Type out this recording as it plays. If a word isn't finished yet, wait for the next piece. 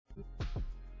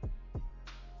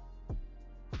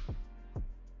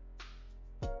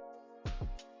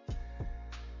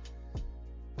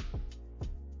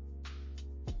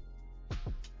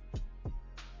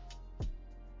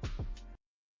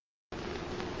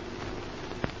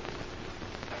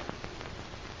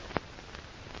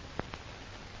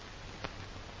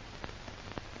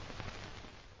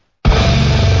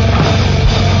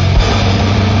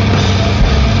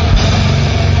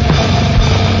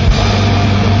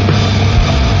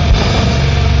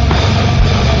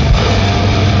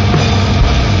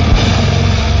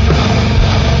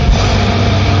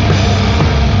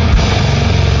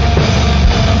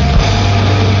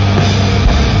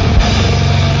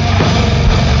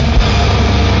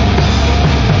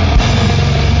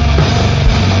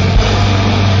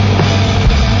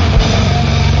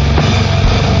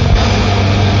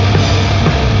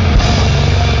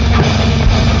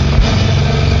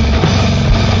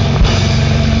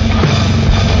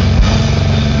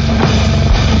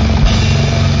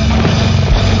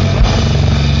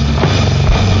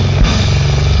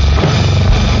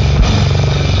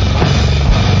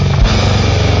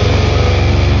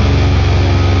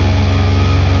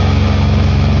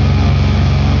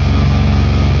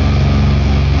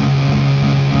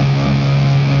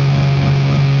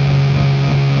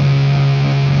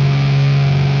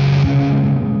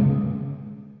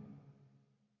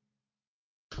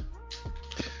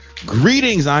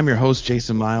Greetings, I'm your host,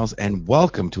 Jason Miles, and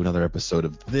welcome to another episode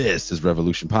of This is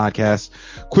Revolution Podcast.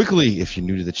 Quickly, if you're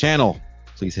new to the channel,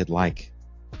 please hit like,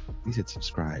 please hit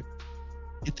subscribe,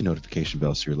 hit the notification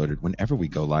bell so you're alerted whenever we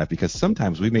go live, because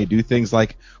sometimes we may do things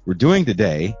like we're doing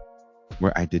today,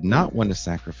 where I did not want to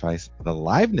sacrifice the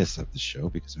liveness of the show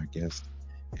because our guest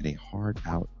had a hard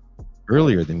out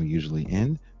earlier than we usually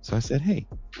end. So I said, hey,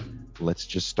 let's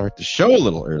just start the show a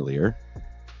little earlier.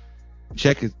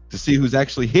 Check it to see who's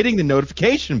actually hitting the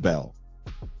notification bell.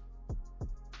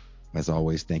 As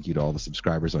always, thank you to all the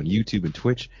subscribers on YouTube and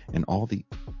Twitch and all the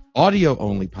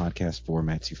audio-only podcast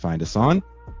formats you find us on.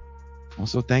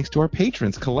 Also, thanks to our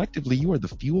patrons. Collectively, you are the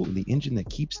fuel and the engine that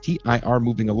keeps TIR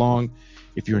moving along.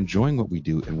 If you're enjoying what we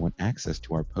do and want access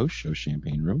to our post-show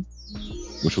champagne room,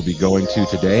 which we'll be going to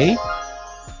today,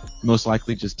 most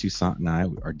likely just Toussaint and I.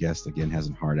 Our guest, again,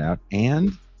 hasn't hard out,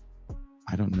 and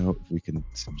I don't know if we can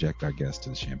subject our guest to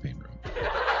the champagne room.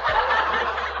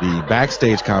 The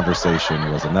backstage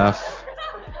conversation was enough.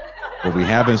 What we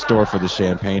have in store for the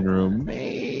champagne room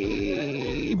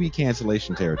may be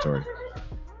cancellation territory.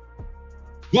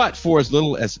 But for as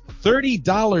little as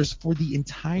 $30 for the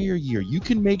entire year, you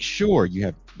can make sure you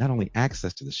have not only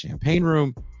access to the champagne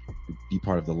room, be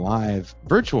part of the live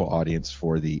virtual audience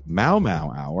for the Mau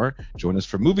Mau Hour, join us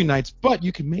for movie nights, but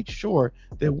you can make sure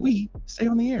that we stay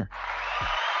on the air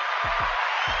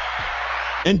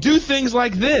and do things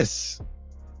like this.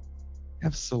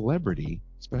 Have celebrity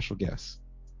special guests.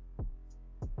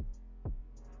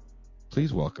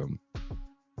 Please welcome,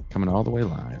 coming all the way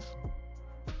live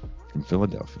from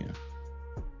Philadelphia,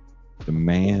 the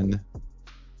man,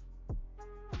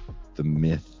 the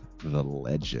myth, the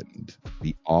legend,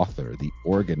 the author, the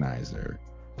organizer,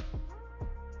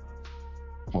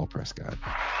 Paul Prescott.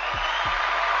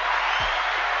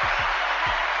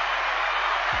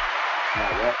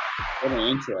 Wow, what an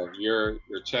intro. Your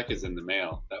check is in the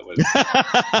mail. That was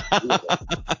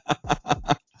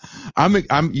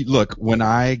Look, when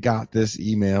I got this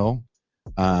email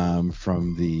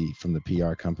from the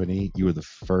PR company, you were the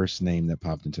first name that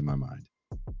popped into my mind.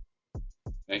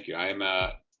 Thank you. I'm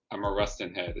a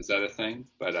Rustin head. Is that a thing?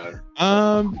 But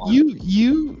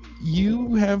you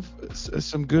have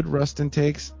some good Rustin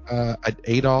takes.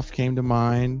 Adolf came to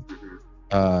mind.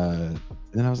 And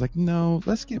then I was like, no,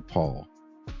 let's get Paul.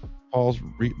 Paul's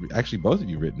actually both of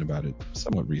you written about it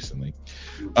somewhat recently.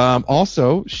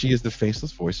 Also, she is the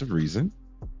faceless voice of reason.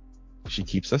 She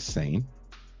keeps us sane.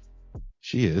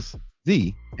 She is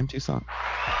the M. Toussaint.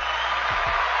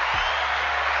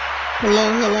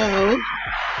 Hello.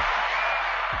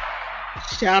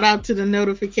 Shout out to the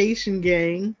notification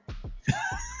gang.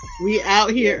 We out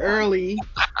here early.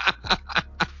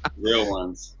 Real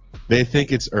ones. They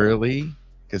think it's early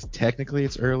because technically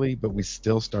it's early, but we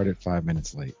still started 5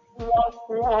 minutes late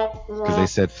because they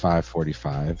said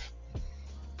 5:45,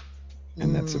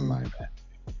 and that's in my bad.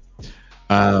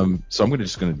 So I'm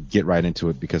just going to get right into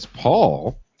it because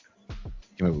Paul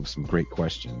came up with some great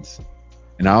questions.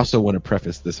 And I also want to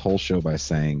preface this whole show by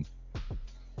saying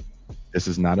this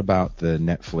is not about the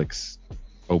Netflix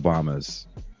Obama's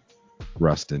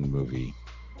Rustin movie.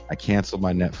 I canceled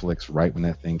my Netflix right when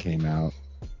that thing came out.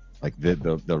 Like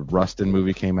the Rustin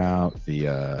movie came out,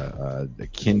 the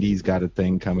Kindy's got a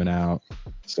thing coming out.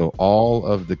 So all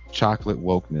of the chocolate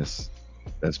wokeness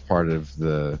that's part of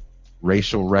the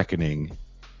racial reckoning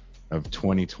of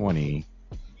 2020,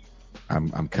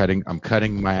 I'm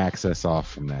cutting my access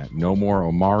off from that. No more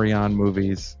Omarion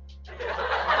movies.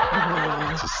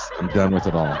 I'm done with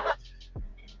it all.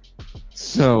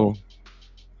 So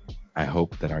I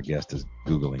hope that our guest is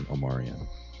Googling Omarion.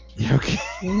 Yeah, okay.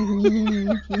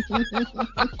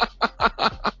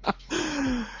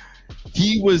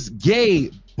 He was gay,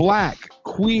 black,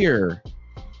 queer,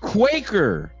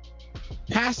 Quaker,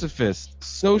 pacifist,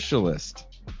 socialist.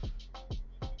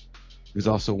 He was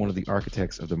also one of the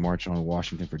architects of the March on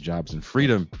Washington for Jobs and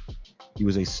Freedom. He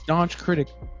was a staunch critic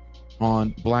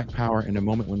on Black Power in a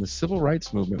moment when the civil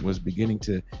rights movement was beginning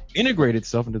to integrate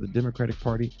itself into the Democratic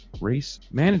Party race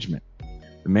management.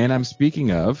 The man I'm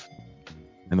speaking of,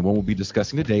 and the one we'll be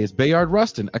discussing today, is Bayard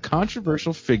Rustin, a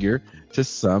controversial figure to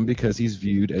some because he's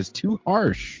viewed as too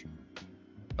harsh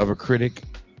of a critic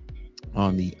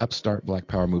on the upstart Black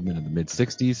Power movement in the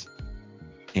mid-'60s,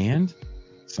 and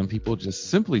some people just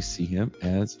simply see him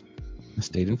as a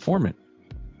state informant.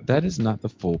 But that is not the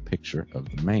full picture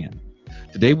of the man.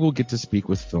 Today we'll get to speak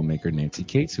with filmmaker Nancy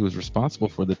Cates, who is responsible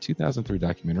for the 2003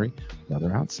 documentary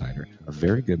Brother Outsider, a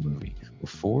very good movie.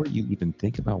 Before you even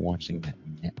think about watching that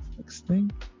Netflix thing,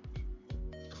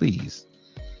 please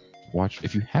watch.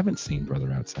 If you haven't seen Brother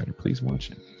Outsider, please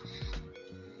watch it.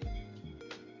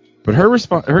 But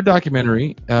her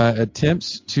documentary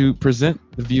attempts to present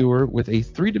the viewer with a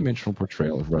three-dimensional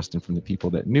portrayal of Rustin from the people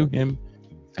that knew him,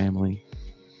 family,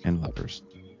 and lovers.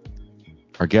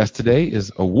 Our guest today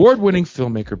is award-winning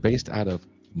filmmaker based out of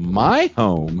my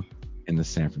home in the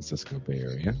San Francisco Bay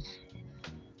Area.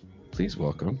 Please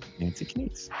welcome Nancy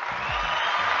Cates.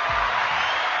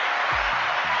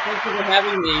 Thank you for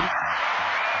having me.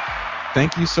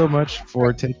 Thank you so much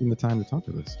for taking the time to talk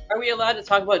to us. Are we allowed to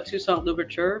talk about Toussaint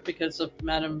Louverture because of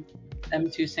Madame M.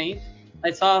 Toussaint?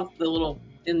 I saw the little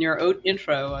in your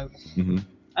intro. I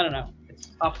don't know. It's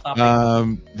off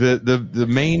topic. The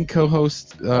main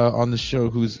co-host on the show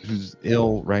who's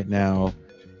ill right now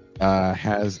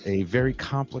has a very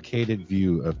complicated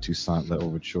view of Toussaint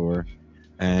Louverture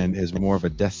and is more of a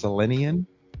Dessalinian,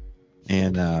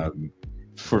 and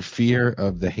for fear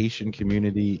of the Haitian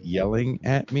community yelling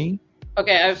at me.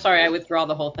 Okay, I'm sorry. I withdraw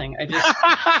the whole thing. It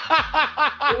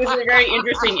was a very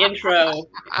interesting intro,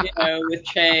 with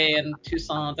Che and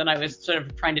Toussaint, and I was sort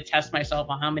of trying to test myself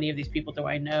on how many of these people do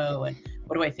I know and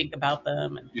what do I think about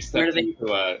them and where do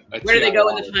they go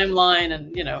in the timeline,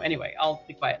 and anyway, I'll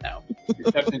be quiet now. You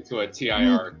stepped into a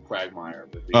TIR quagmire.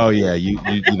 Oh yeah, you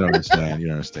don't understand. You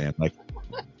don't understand. Like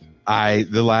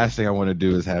the last thing I want to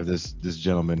do is have this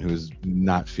gentleman who's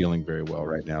not feeling very well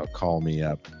right now call me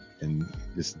up and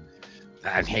just,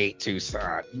 I hate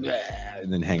Toussaint,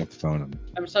 and then hang up the phone.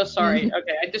 I'm so sorry.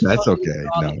 Okay, I just. That's okay.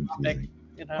 No, I'm teasing.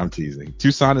 I'm teasing.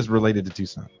 Toussaint is related to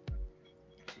Toussaint.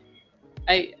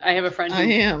 I have a friend. I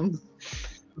am.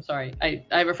 I'm sorry. I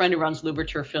have a friend who runs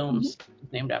Louverture Films,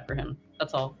 named after him.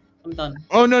 That's all. I'm done.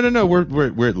 Oh no. We're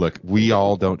look. We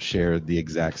all don't share the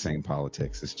exact same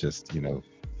politics. It's just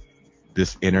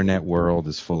this internet world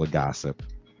is full of gossip.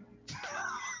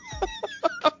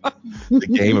 The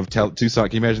game of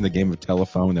Toussaint. Can you imagine the game of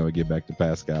telephone that would get back to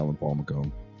Pascal and Paul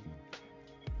McComb?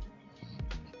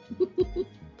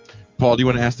 Paul, do you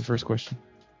want to ask the first question?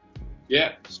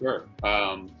 Yeah, sure.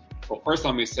 Well, first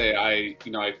let me say I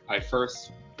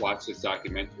first watched this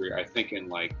documentary I think in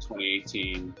like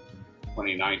 2018,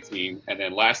 2019, and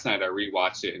then last night I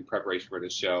rewatched it in preparation for the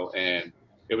show, and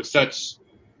it was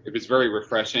very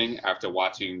refreshing after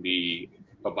watching the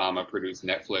Obama-produced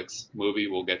Netflix movie.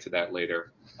 We'll get to that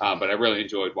later. But I really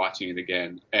enjoyed watching it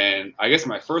again. And I guess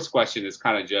my first question is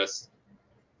kind of just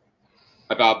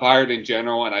about Bayard in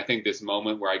general. And I think this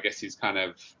moment where I guess he's kind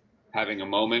of having a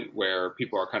moment where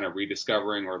people are kind of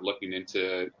rediscovering or looking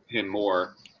into him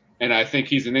more. And I think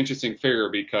he's an interesting figure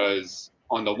because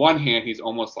on the one hand, he's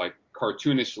almost like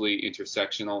cartoonishly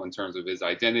intersectional in terms of his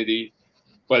identity.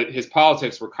 But his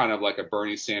politics were kind of like a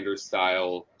Bernie Sanders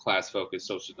style class-focused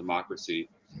social democracy.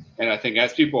 And I think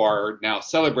as people are now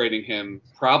celebrating him,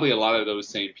 probably a lot of those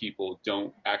same people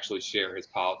don't actually share his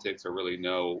politics or really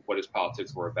know what his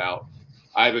politics were about.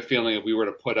 I have a feeling if we were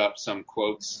to put up some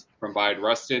quotes from Bayard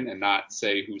Rustin and not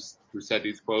say who said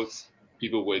these quotes,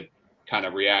 people would kind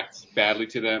of react badly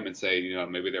to them and say,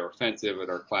 maybe they're offensive or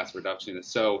they're class reductionist.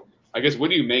 So I guess what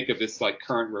do you make of this like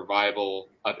current revival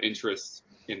of interest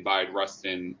in Bayard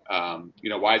Rustin?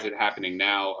 Why is it happening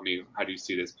now? I mean, how do you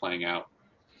see this playing out?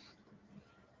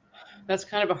 That's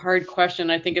kind of a hard question.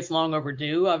 I think it's long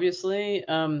overdue, obviously.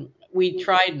 We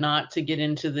tried not to get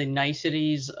into the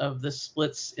niceties of the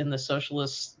splits in the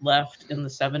socialist left in the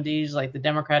 70s, like the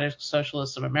Democratic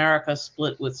Socialists of America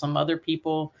split with some other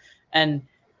people. And,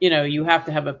 you have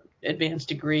to have an advanced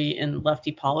degree in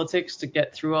lefty politics to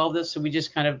get through all this. So we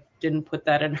just kind of didn't put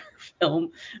that in our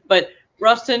film. But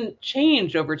Rustin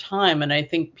changed over time, and I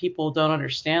think people don't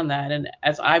understand that. And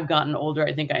as I've gotten older,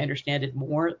 I think I understand it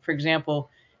more. For example,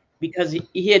 because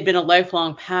he had been a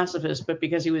lifelong pacifist, but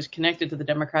because he was connected to the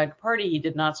Democratic Party, he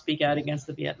did not speak out against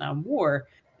the Vietnam War.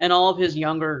 And all of his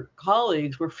younger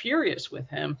colleagues were furious with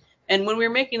him. And when we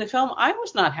were making the film, I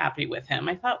was not happy with him.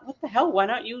 I thought, what the hell? Why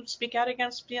don't you speak out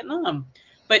against Vietnam?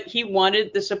 But he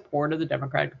wanted the support of the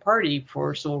Democratic Party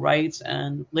for civil rights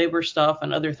and labor stuff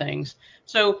and other things.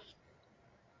 So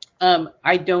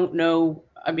I don't know.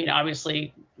 I mean,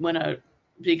 obviously, when a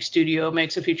big studio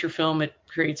makes a feature film, it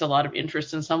creates a lot of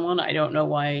interest in someone. I don't know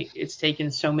why it's taken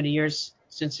so many years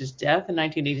since his death in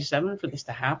 1987 for this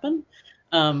to happen.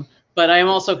 But I am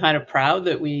also kind of proud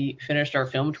that we finished our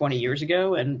film 20 years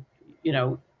ago. And,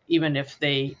 even if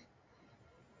they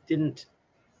didn't,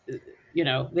 they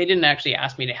didn't actually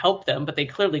ask me to help them, but they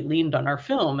clearly leaned on our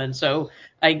film. And so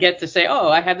I get to say, oh,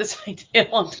 I had this idea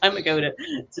a long time ago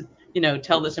to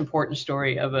tell this important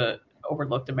story of a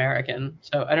overlooked American.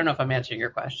 So I don't know if I'm answering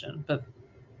your question, but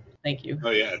thank you.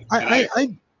 Oh yeah,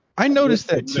 I noticed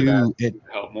that too. It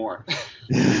help more.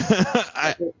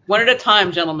 One at a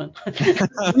time, gentlemen.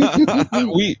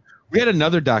 We had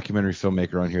another documentary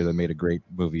filmmaker on here that made a great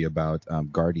movie about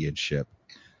guardianship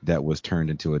that was turned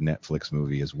into a Netflix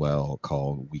movie as well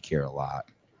called We Care a Lot.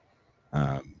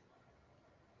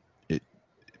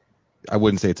 I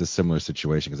wouldn't say it's a similar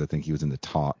situation because I think he was in the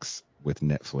talks with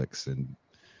Netflix and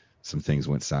some things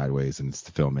went sideways, and it's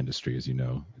the film industry, as you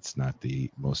know. It's not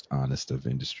the most honest of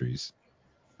industries.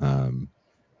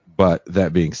 But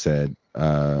that being said,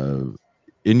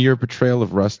 in your portrayal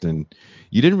of Rustin,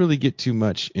 you didn't really get too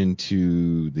much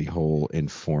into the whole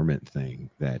informant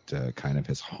thing that kind of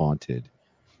has haunted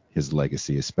his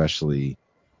legacy, especially,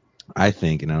 I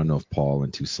think, and I don't know if Paul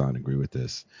and Tucson agree with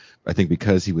this, but I think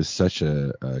because he was such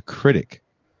a critic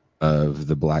of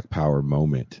the Black Power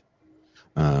moment,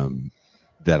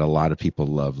 that a lot of people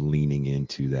love leaning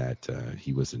into that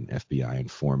he was an FBI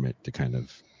informant to kind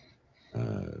of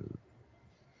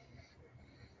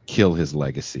kill his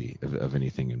legacy of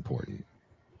anything important.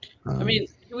 I mean,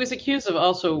 he was accused of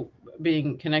also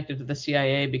being connected to the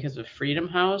CIA because of Freedom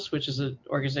House, which is an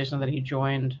organization that he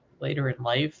joined later in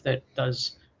life that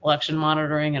does election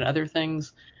monitoring and other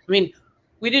things. I mean,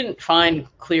 we didn't find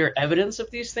clear evidence of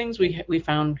these things. We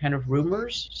found kind of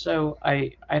rumors. So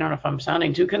I don't know if I'm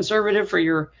sounding too conservative for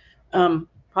your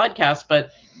podcast,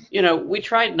 but we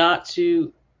tried not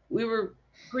to. We were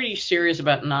pretty serious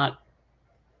about not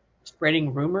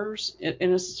spreading rumors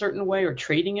in a certain way or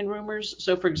trading in rumors.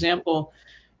 So, for example,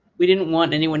 we didn't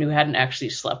want anyone who hadn't actually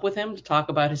slept with him to talk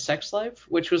about his sex life,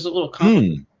 which was a little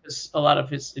complicated because a lot of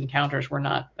his encounters were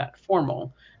not that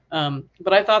formal.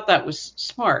 But I thought that was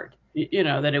smart,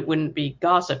 that it wouldn't be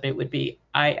gossip. It would be,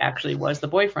 I actually was the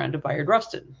boyfriend of Bayard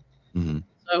Rustin. Mm-hmm.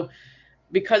 So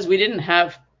because we didn't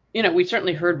have, we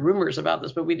certainly heard rumors about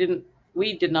this, but we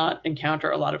did not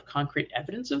encounter a lot of concrete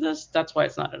evidence of this. That's why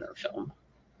it's not in our film.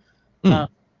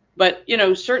 But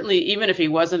certainly, even if he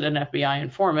wasn't an FBI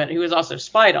informant, he was also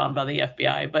spied on by the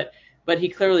FBI. But he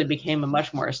clearly became a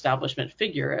much more establishment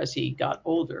figure as he got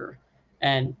older,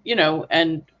 and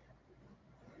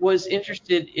was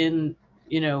interested in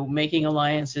making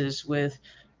alliances with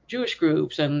Jewish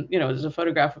groups. And there's a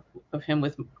photograph of him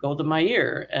with Golda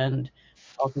Meir and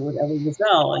also with Elie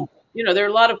Wiesel. And there are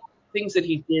a lot of things that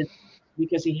he did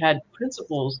because he had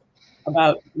principles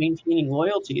about maintaining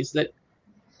loyalties that,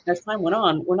 as time went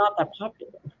on, were not that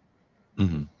popular.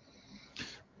 Mm-hmm.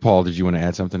 Paul, did you want to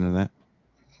add something to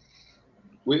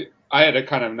that? I had a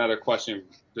kind of another question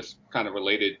just kind of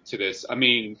related to this. I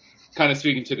mean, kind of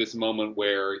speaking to this moment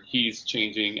where he's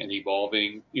changing and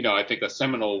evolving. I think a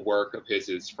seminal work of his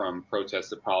is From Protest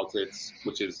to Politics,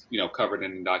 which is, covered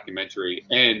in the documentary.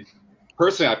 And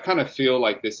personally, I kind of feel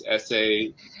like this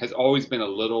essay has always been a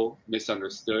little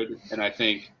misunderstood. And I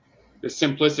think the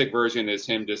simplistic version is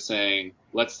him just saying,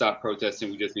 let's stop protesting.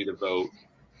 We just need to vote,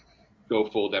 go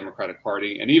full Democratic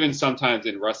Party. And even sometimes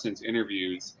in Rustin's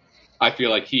interviews, I feel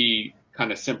like he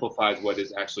kind of simplifies what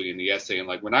is actually in the essay. And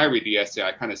like when I read the essay,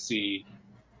 I kind of see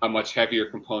a much heavier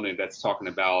component that's talking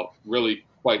about really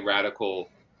quite radical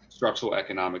structural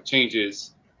economic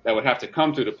changes that would have to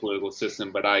come through the political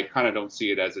system. But I kind of don't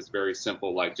see it as it's very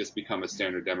simple, like just become a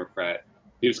standard Democrat.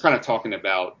 He was kind of talking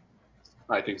about,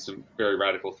 I think, some very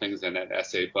radical things in that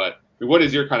essay. But what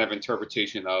is your kind of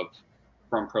interpretation of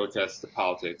From Protest to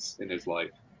Politics in his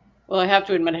life? Well, I have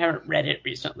to admit I haven't read it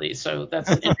recently, so that's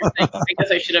interesting because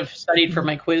I should have studied for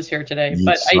my quiz here today.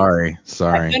 But sorry.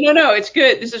 No, it's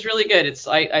good. This is really good.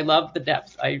 I love the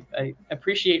depth. I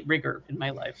appreciate rigor in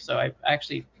my life, so I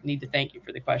actually need to thank you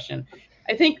for the question.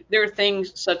 I think there are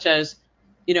things such as,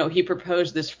 he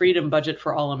proposed this freedom budget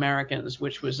for all Americans,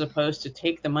 which was supposed to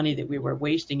take the money that we were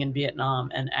wasting in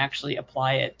Vietnam and actually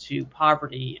apply it to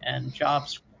poverty and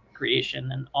jobs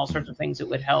creation and all sorts of things that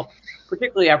would help,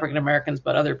 particularly African Americans,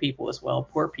 but other people as well,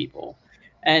 poor people.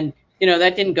 And,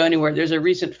 that didn't go anywhere. There's a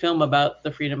recent film about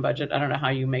the freedom budget. I don't know how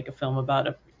you make a film about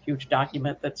a huge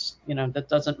document that's, that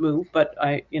doesn't move, but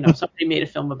somebody made a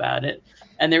film about it.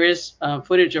 And there is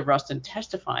footage of Rustin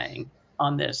testifying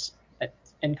on this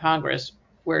in Congress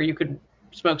where you could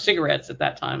smoke cigarettes at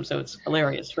that time. So it's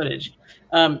hilarious footage.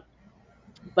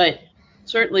 But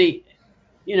certainly,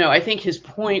 I think his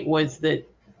point was that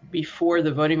before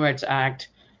the Voting Rights Act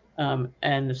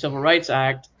and the Civil Rights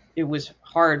Act, it was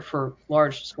hard for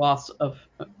large swaths of,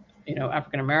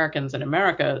 African Americans in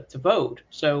America to vote.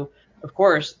 So, of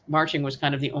course, marching was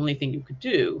kind of the only thing you could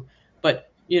do.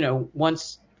 But,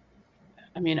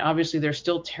 obviously there's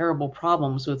still terrible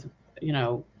problems with,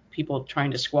 people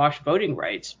trying to squash voting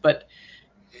rights. But,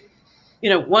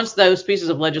 once those pieces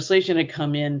of legislation had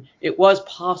come in, it was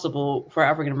possible for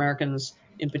African Americans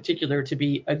in particular to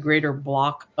be a greater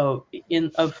block of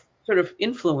sort of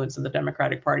influence in the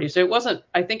Democratic Party. So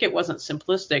I think it wasn't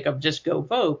simplistic of just go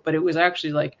vote, but it was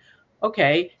actually like,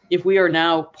 okay, if we are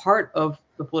now part of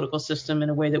the political system in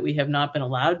a way that we have not been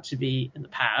allowed to be in the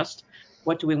past,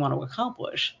 what do we want to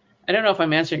accomplish? I don't know if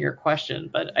I'm answering your question,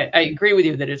 but I agree with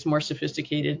you that it's more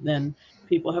sophisticated than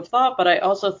people have thought. But I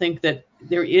also think that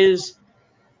there is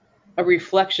a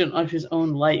reflection of his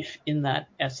own life in that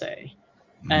essay,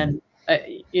 and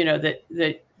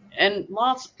that and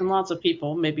lots of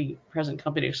people, maybe present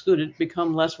company excluded,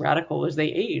 become less radical as they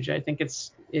age. I think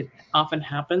it often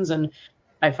happens, and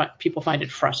I find people find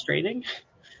it frustrating.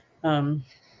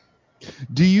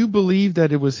 Do you believe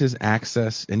that it was his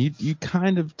access, and you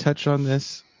kind of touch on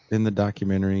this in the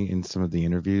documentary in some of the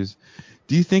interviews?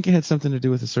 Do you think it had something to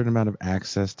do with a certain amount of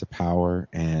access to power?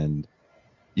 And,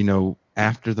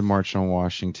 after the March on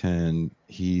Washington,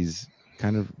 he's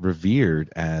kind of revered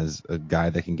as a guy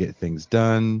that can get things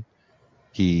done.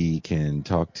 He can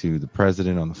talk to the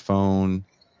president on the phone.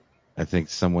 I think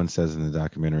someone says in the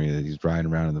documentary that he's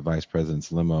riding around in the vice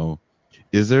president's limo.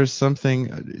 Is there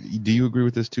something, do you agree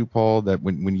with this too, Paul, that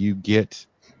when you get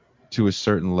to a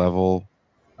certain level,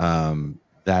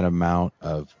 that amount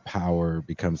of power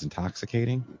becomes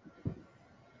intoxicating?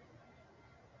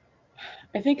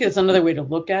 I think it's another way to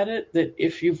look at it, that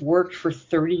if you've worked for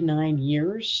 39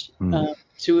 years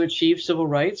to achieve civil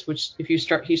rights, which he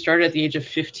started at the age of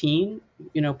 15,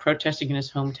 protesting in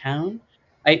his hometown.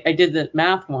 I did the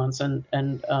math once, and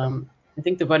I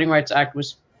think the Voting Rights Act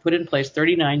was put in place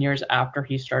 39 years after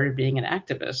he started being an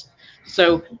activist.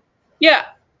 So, yeah,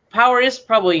 power is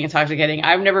probably intoxicating.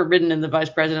 I've never ridden in the vice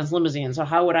president's limousine, so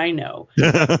how would I know?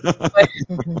 But,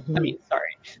 I mean,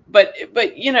 sorry, but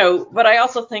I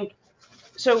also think.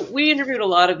 So we interviewed a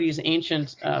lot of these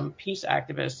ancient peace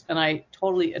activists, and I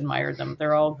totally admired them.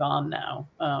 They're all gone now,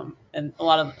 and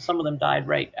some of them died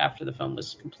right after the film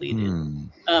was completed.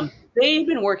 They'd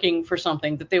been working for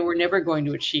something that they were never going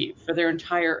to achieve for their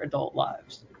entire adult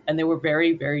lives, and they were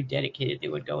very, very dedicated. They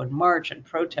would go and march and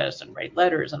protest and write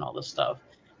letters and all this stuff.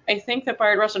 I think that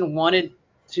Bayard Rustin wanted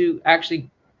to actually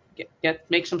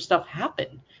make some stuff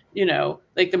happen.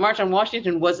 Like the March on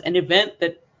Washington was an event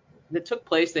that took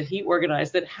place, that he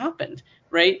organized, that happened,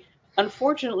 right?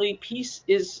 Unfortunately, peace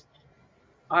is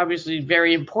obviously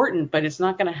very important, but it's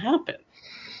not going to happen.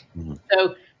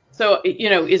 So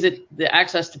is it the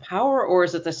access to power, or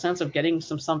is it the sense of getting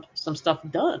some stuff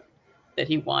done that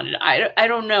he wanted? I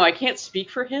don't know. I can't speak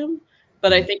for him,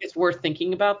 but I think it's worth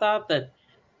thinking about that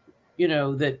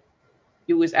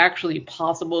it was actually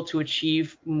possible to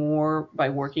achieve more by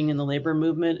working in the labor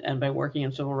movement and by working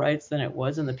in civil rights than it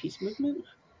was in the peace movement.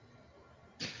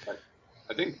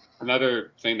 I think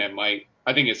another thing that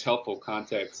I think is helpful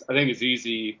context. I think it's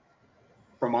easy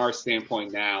from our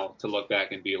standpoint now to look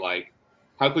back and be like,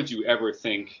 how could you ever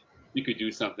think you could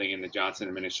do something in the Johnson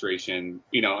administration?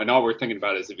 And all we're thinking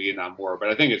about is the Vietnam War. But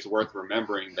I think it's worth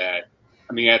remembering that,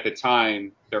 I mean, at the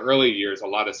time, the early years, a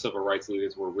lot of civil rights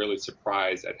leaders were really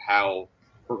surprised at how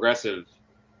progressive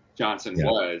Johnson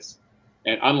was.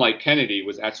 And unlike Kennedy,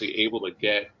 was actually able to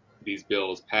get these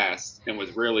bills passed and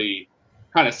was really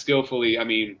kind of skillfully, I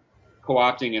mean,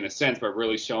 co-opting in a sense, but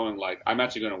really showing like, I'm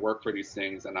actually going to work for these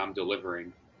things and I'm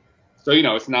delivering. So,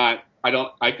 it's not,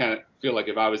 I kind of feel like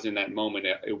if I was in that moment,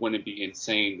 it wouldn't be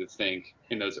insane to think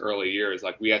in those early years,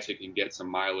 like we actually can get some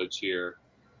mileage here.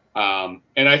 And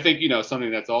I think, something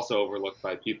that's also overlooked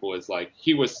by people is like,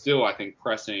 he was still, I think,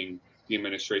 pressing the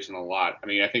administration a lot. I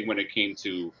mean, I think when it came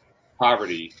to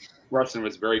poverty, Rustin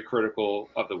was very critical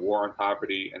of the war on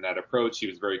poverty and that approach. He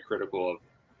was very critical of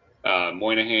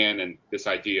Moynihan and this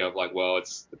idea of like, well,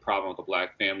 it's the problem with the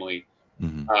black family.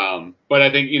 But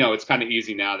I think, it's kind of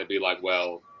easy now to be like,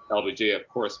 well, LBJ, of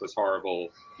course, was horrible,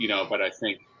 but I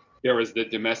think there was the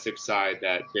domestic side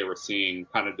that they were seeing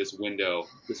kind of this window,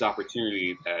 this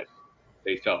opportunity that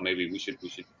they felt maybe we should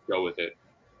go with it.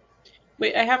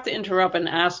 Wait, I have to interrupt and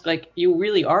ask, like, you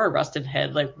really are a Rustin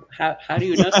head. Like, how do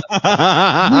you know something?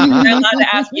 Am I allowed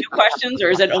to ask you questions,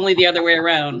 or is it only the other way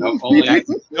around? No, only.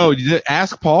 No,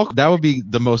 ask Paul. That would be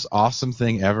the most awesome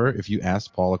thing ever if you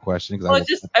asked Paul a question. Well,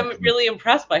 I'm really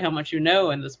impressed by how much you know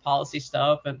in this policy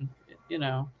stuff, and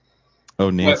Oh,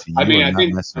 Nancy, but, I mean, I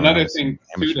think another around thing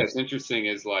too that's interesting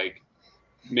is like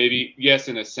maybe, yes,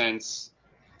 in a sense,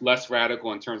 less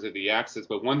radical in terms of the access.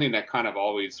 But one thing that kind of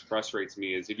always frustrates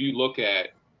me is if you look at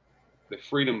the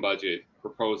freedom budget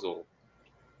proposal,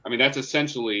 I mean, that's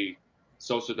essentially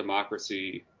social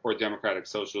democracy or democratic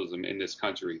socialism in this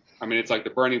country. I mean, it's like the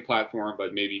Burning Platform,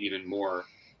 but maybe even more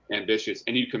ambitious.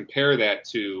 And you compare that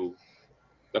to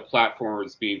the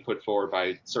platforms being put forward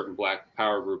by certain black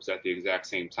power groups at the exact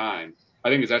same time. I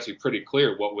think it's actually pretty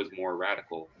clear what was more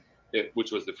radical,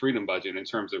 which was the freedom budget in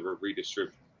terms of a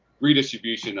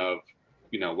redistribution of,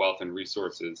 wealth and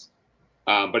resources.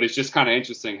 But it's just kind of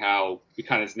interesting how he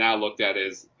kind of is now looked at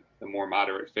as the more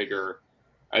moderate figure.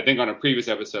 I think on a previous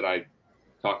episode,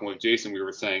 talking with Jason, we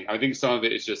were saying, I think some of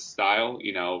it is just style.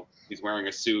 You know, he's wearing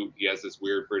a suit. He has this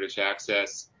weird British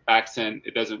accent.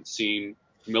 It doesn't seem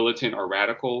militant or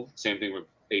radical. Same thing with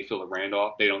A. Philip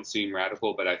Randolph. They don't seem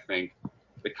radical, but I think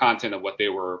the content of what they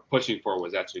were pushing for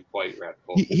was actually quite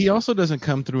radical. He also doesn't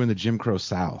come through in the Jim Crow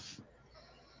South.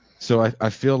 So I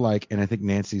feel like, and I think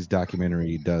Nancy's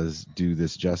documentary does do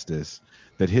this justice,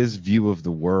 that his view of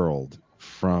the world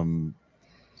from,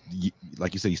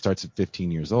 like you said, he starts at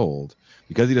 15 years old.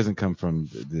 Because he doesn't come from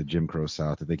the Jim Crow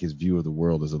South, I think his view of the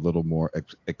world is a little more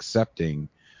accepting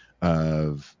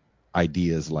of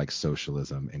ideas like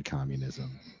socialism and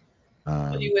communism.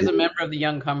 He was a member of the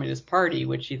Young Communist Party,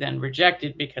 which he then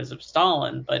rejected because of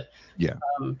Stalin. But yeah,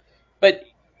 but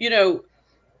you know,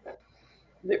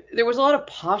 there was a lot of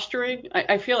posturing.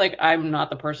 I feel like I'm not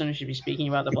the person who should be speaking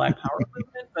about the Black Power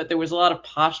movement, but there was a lot of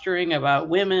posturing about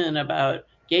women, about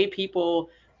gay people.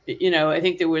 You know, I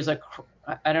think there was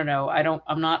I don't know.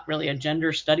 I'm not really a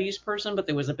gender studies person, but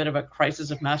there was a bit of a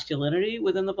crisis of masculinity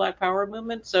within the Black Power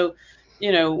movement. So,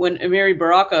 you know, when Amiri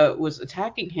Baraka was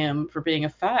attacking him for being a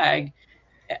fag,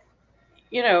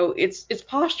 you know, it's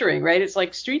posturing, right? It's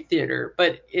like street theater,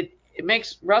 but it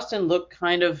makes Rustin look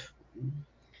kind of,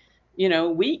 you know,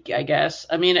 weak, I guess.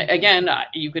 I mean, again,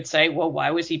 you could say, well,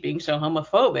 why was he being so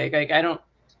homophobic? Like, I don't,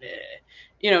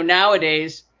 you know,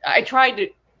 nowadays,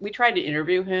 we tried to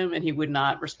interview him and he would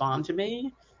not respond to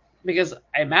me because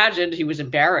I imagined he was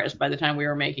embarrassed by the time we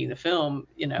were making the film,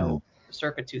 you know,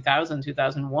 circa 2000,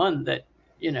 2001, that,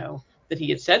 you know, that he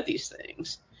had said these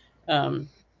things.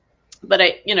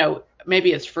 But you know,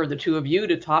 maybe it's for the two of you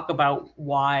to talk about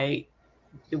why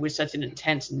there was such an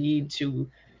intense need to,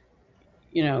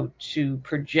 you know, to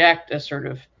project a sort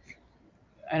of,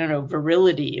 I don't know,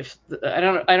 virility. If I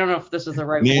don't know if this is the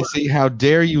right Nancy, word. how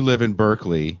dare you live in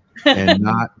Berkeley and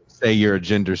not say you're a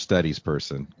gender studies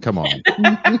person? Come on.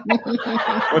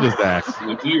 What is that?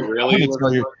 Do you really live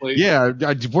in Berkeley? Yeah.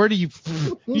 Where do you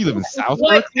live in South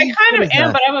Well, Berkeley? I kind of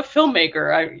am, but I'm a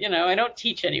filmmaker. I don't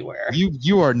teach anywhere.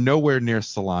 You are nowhere near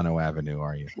Solano Avenue,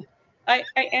 are you? I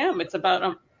am. It's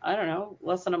about I don't know,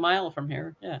 less than a mile from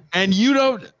here. Yeah. And you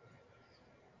don't.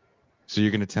 So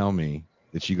you're going to tell me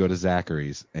that you go to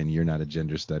Zachary's and you're not a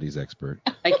gender studies expert?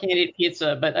 I can't eat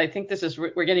pizza, but I think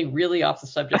we're getting really off the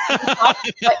subject.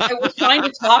 I was trying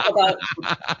to talk about,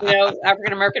 you know,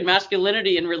 African American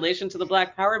masculinity in relation to the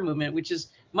Black Power movement, which is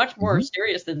much more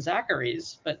serious than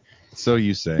Zachary's. But so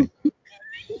you say.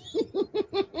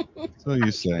 So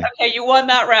you say. Okay, you won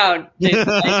that round, Jason.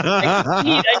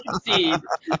 I concede.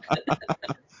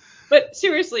 But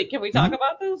seriously, can we talk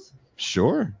about this?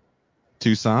 Sure.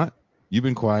 Toussaint, you've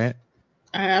been quiet.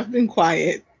 I have been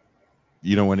quiet.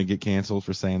 You don't want to get canceled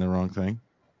for saying the wrong thing?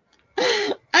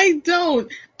 I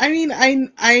don't. I mean,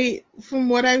 I from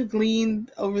what I've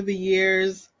gleaned over the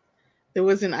years, there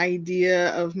was an idea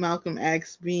of Malcolm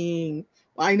X being.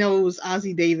 Well, I know it was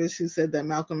Ossie Davis who said that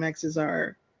Malcolm X is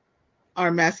our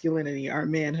masculinity, our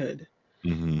manhood.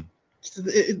 Mm-hmm. So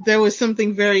there was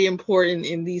something very important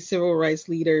in these civil rights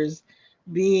leaders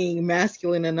being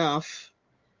masculine enough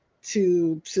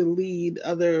to lead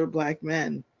other Black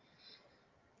men.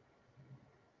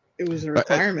 It was a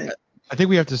requirement. I think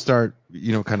we have to start,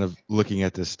 you know, kind of looking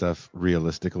at this stuff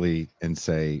realistically and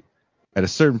say, at a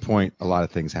certain point, a lot of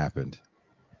things happened,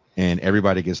 and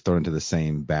everybody gets thrown into the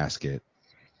same basket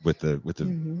with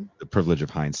the privilege of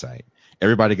hindsight.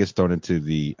 Everybody gets thrown into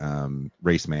the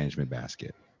race management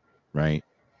basket, right?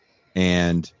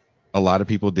 And a lot of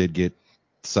people did get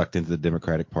sucked into the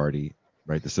Democratic Party,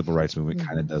 right? The civil rights movement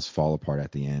kind of does fall apart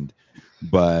at the end,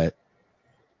 but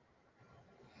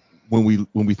when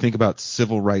we think about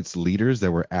civil rights leaders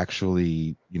that were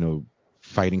actually, you know,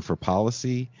 fighting for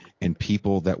policy and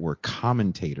people that were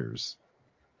commentators,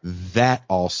 that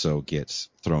also gets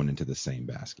thrown into the same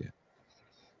basket.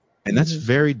 And that's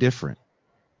very different.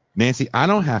 Nancy, I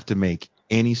don't have to make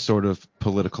any sort of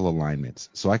political alignments,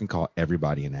 so I can call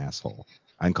everybody an asshole.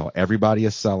 I can call everybody a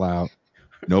sellout.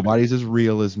 Nobody's as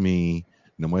real as me.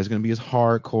 Nobody's going to be as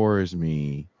hardcore as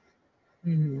me,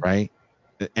 right?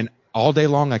 And all day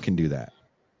long I can do that.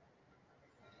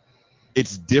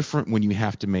 It's different when you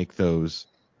have to make those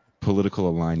political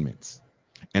alignments.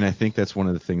 And I think that's one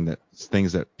of the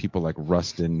things that people like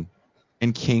Rustin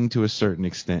and King to a certain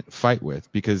extent fight with,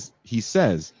 because he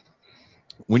says,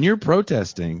 when you're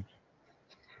protesting,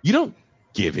 you don't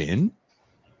give in.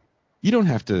 You don't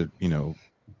have to, you know,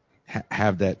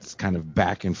 have that kind of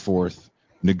back and forth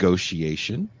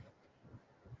negotiation.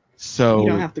 So you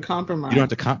don't have to compromise. You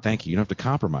don't have to thank you. You don't have to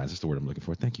compromise. That's the word I'm looking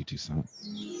for. Thank you, Toussaint.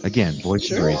 Again,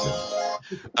 voice is raising.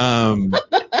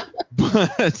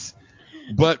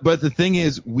 But the thing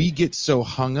is, we get so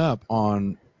hung up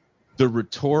on the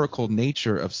rhetorical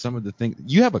nature of some of the things.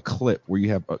 You have a clip where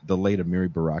you have the late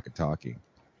Amiri Baraka talking,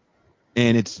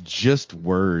 and it's just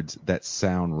words that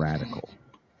sound radical.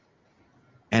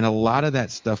 And a lot of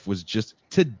that stuff was just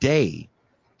today,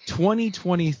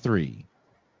 2023.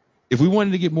 If we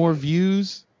wanted to get more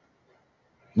views,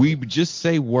 we would just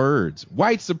say words.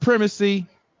 White supremacy.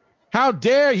 How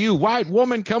dare you, white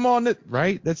woman, come on it,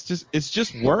 right? It's just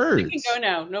words. You can go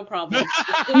now, no problem.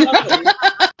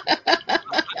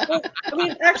 I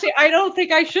mean, actually, I don't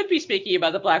think I should be speaking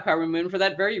about the Black Power movement for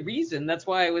that very reason. That's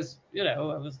why I was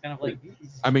kind of like.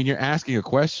 I mean, you're asking a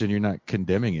question, you're not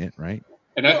condemning it, right?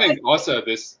 And I think also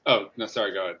this. Oh no,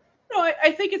 sorry, go ahead. No,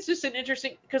 I think it's just an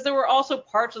interesting, because there were also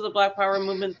parts of the Black Power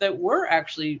movement that were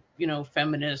actually,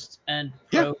 feminist and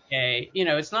pro-gay.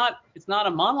 It's not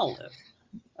a monolith.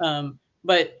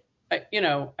 But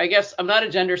I guess I'm not a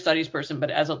gender studies person,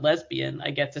 but as a lesbian,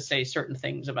 I get to say certain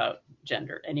things about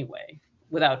gender anyway,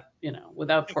 without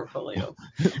portfolio.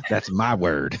 That's my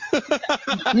word.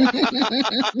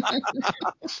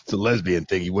 It's a lesbian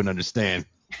thing you wouldn't understand.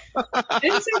 I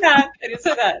didn't say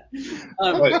that.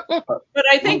 But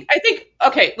I think,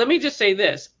 okay, let me just say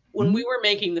this. When we were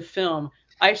making the film,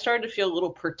 I started to feel a little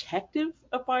protective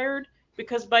of Bayard,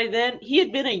 because by then he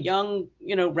had been a young,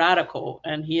 radical,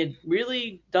 and he had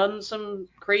really done some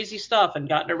crazy stuff and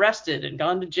gotten arrested and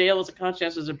gone to jail as a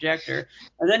conscientious objector.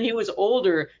 And then he was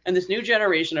older, and this new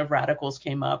generation of radicals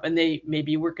came up, and they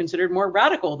maybe were considered more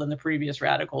radical than the previous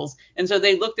radicals. And so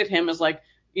they looked at him as like,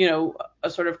 a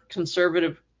sort of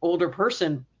conservative older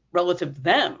person relative to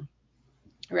them.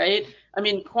 Right? I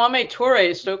mean, Kwame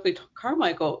Ture, Stokely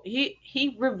Carmichael,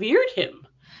 he revered him.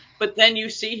 But then you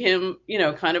see him,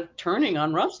 kind of turning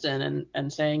on Rustin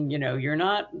and saying, you're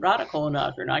not radical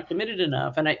enough, you're not committed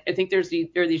enough. And I think there are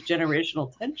these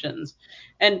generational tensions.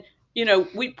 And,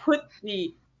 we put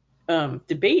the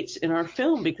debates in our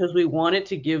film because we wanted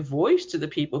to give voice to the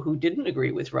people who didn't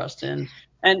agree with Rustin.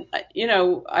 And,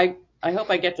 I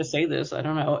hope I get to say this, I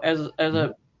don't know, as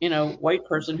a white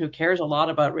person who cares a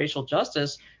lot about racial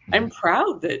justice, I'm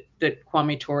proud that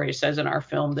Kwame Ture says in our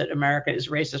film that America is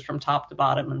racist from top to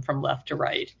bottom and from left to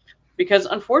right, because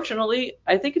unfortunately,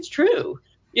 I think it's true.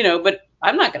 But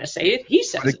I'm not going to say it. He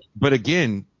says it. But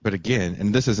again,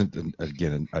 and this isn't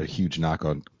a huge knock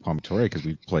on Kwame Ture, because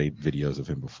we've played videos of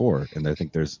him before, and I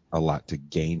think there's a lot to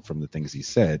gain from the things he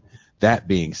said. That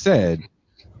being said,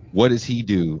 what does he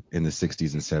do in the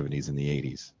 60s and 70s and the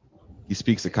 80s? He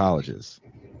speaks at colleges.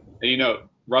 And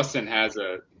Rustin has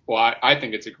I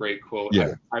think it's a great quote.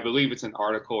 Yeah. I believe it's an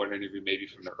article or an interview maybe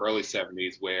from the early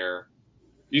 70s where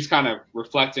he's kind of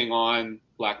reflecting on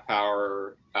Black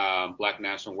Power, Black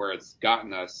National, where it's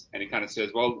gotten us. And he kind of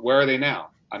says, well, where are they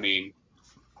now? I mean,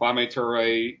 Kwame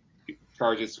Ture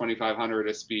charges $2,500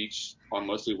 a speech on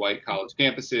mostly white college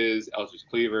campuses, Eldridge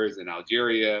Cleavers in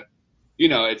Algeria.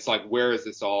 It's like, where is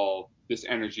this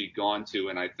energy gone to?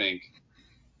 And I think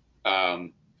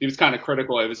he was kind of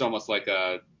critical. It was almost like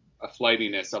a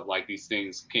flightiness of like these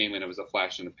things came and it was a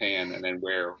flash in the pan, and then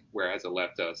where has it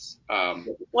left us?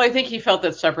 Well, I think he felt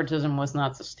that separatism was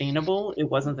not sustainable. It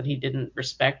wasn't that he didn't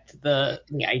respect the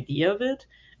idea of it,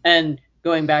 and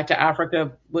going back to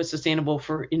Africa was sustainable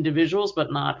for individuals,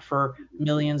 but not for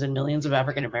millions and millions of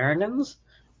African Americans.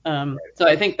 So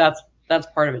I think that's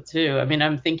part of it too. I mean,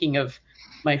 I'm thinking of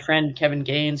my friend Kevin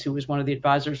Gaines, who was one of the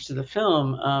advisors to the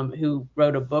film, who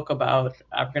wrote a book about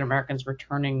African Americans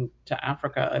returning to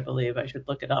Africa. I believe I should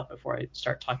look it up before I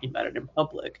start talking about it in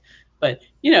public. But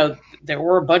there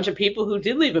were a bunch of people who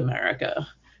did leave America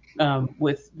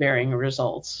with varying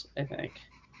results, I think.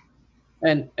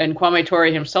 And Kwame Ture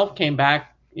himself came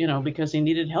back, because he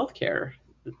needed health care.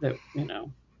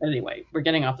 Anyway, we're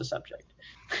getting off the subject.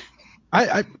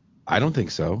 I don't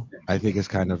think so. I think it's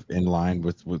kind of in line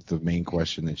with the main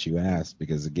question that you asked,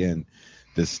 because again,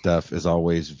 this stuff is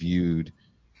always viewed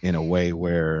in a way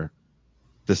where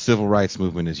the civil rights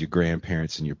movement is your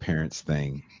grandparents and your parents'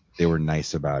 thing. They were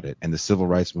nice about it. And the civil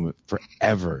rights movement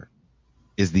forever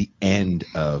is the end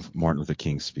of Martin Luther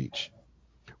King's speech,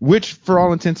 which for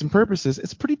all intents and purposes,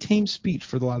 it's a pretty tame speech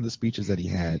for a lot of the speeches that he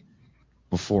had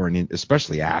before and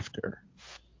especially after.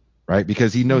 Right,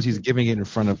 because he knows he's giving it in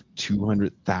front of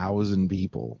 200,000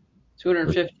 people.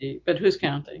 250, but who's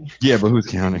counting? Yeah, but who's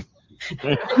counting?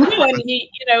 And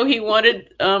he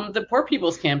wanted the Poor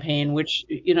People's Campaign, which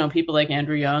people like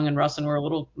Andrew Young and Rustin were a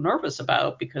little nervous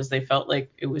about because they felt like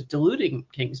it was diluting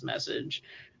King's message.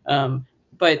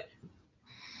 But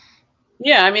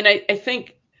yeah, I mean, I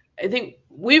think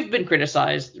we've been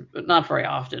criticized, but not very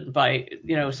often, by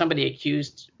somebody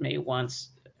accused me once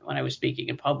when I was speaking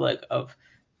in public of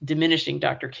diminishing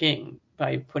Dr. King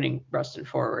by putting Rustin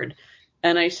forward.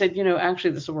 And I said,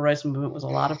 actually the civil rights movement was a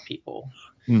lot of people.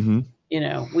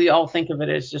 Mm-hmm. We all think of it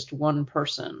as just one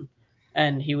person,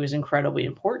 and he was incredibly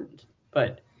important,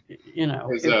 but it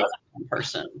wasn't one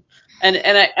person. And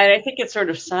I think it's sort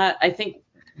of sad. I think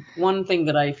one thing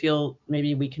that I feel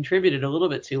maybe we contributed a little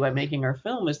bit to by making our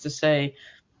film is to say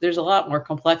there's a lot more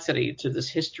complexity to this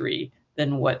history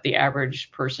than what the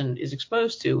average person is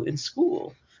exposed to in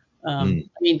school. I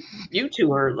mean, you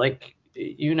two are like,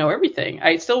 everything.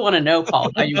 I still want to know,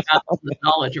 Paul, how you got this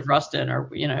knowledge of Rustin, or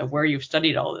where you've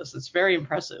studied all this. It's very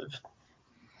impressive.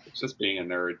 It's just being a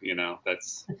nerd,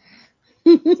 that's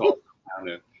all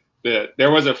down to. There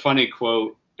was a funny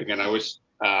quote. Again, I wish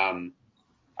I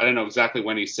don't know exactly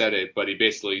when he said it, but he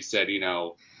basically said,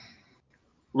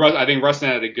 I think Rustin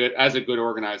had as a good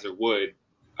organizer would,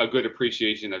 a good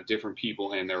appreciation of different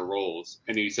people and their roles.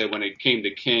 And he said when it came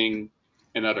to King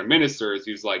and other ministers,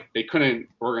 he was like, they couldn't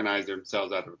organize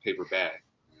themselves out of a paper bag.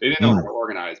 They didn't know how to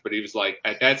organize, but he was like,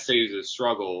 at that stage of the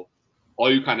struggle,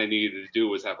 all you kind of needed to do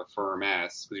was have a firm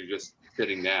ass because you're just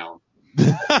sitting down.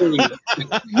 I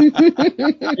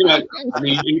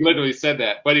mean, he literally said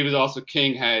that, but he was also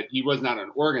he was not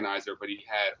an organizer, but he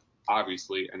had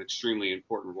obviously an extremely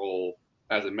important role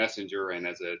as a messenger and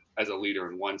as a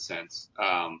leader in one sense.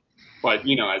 But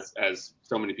as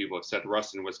so many people have said,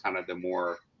 Rustin was kind of the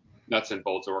more nuts and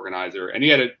bolts organizer, and he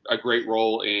had a great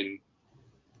role in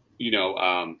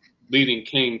leading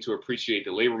King to appreciate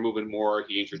the labor movement more.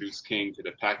 He introduced King to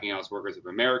the Packing House Workers of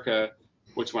America,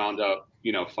 which wound up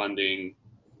funding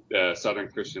the Southern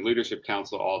Christian Leadership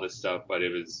Council, all this stuff. But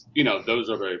it was, those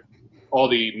are all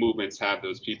the movements have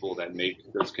those people that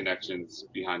make those connections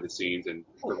behind the scenes and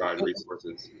provide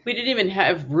resources. We didn't even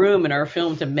have room in our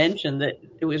film to mention that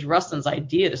it was Rustin's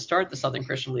idea to start the Southern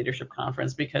Christian Leadership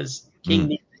Conference because King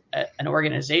needed an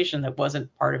organization that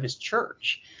wasn't part of his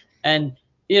church. And,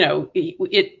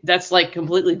 that's like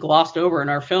completely glossed over in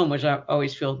our film, which I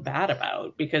always feel bad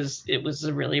about because it was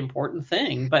a really important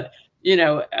thing. But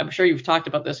I'm sure you've talked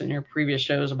about this in your previous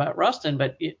shows about Rustin,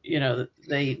 but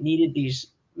they needed these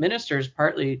ministers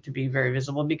partly to be very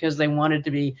visible because they wanted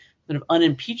to be sort of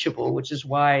unimpeachable, which is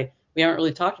why we haven't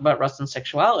really talked about Rustin's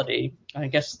sexuality. I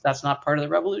guess that's not part of the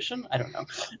revolution. I don't know.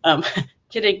 I'm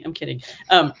kidding.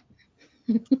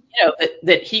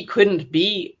 That he couldn't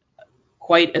be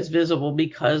quite as visible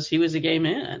because he was a gay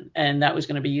man, and that was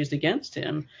going to be used against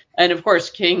him. And of course,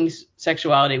 King's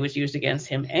sexuality was used against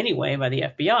him anyway by the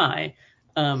FBI.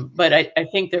 But I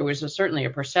think there was certainly a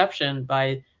perception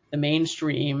by the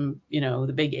mainstream,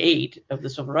 the big eight of the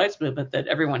civil rights movement that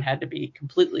everyone had to be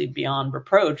completely beyond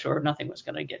reproach or nothing was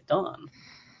going to get done.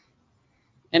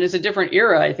 And it's a different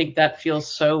era. I think that feels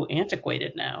so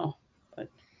antiquated now. But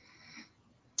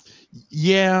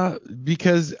yeah,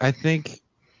 because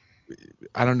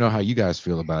I don't know how you guys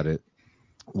feel about it.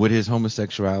 Would his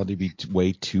homosexuality be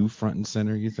way too front and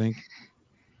center, you think,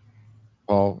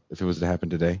 Paul, if it was to happen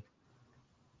today?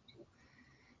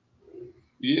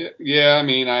 Yeah. I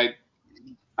mean, I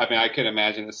could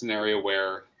imagine a scenario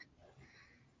where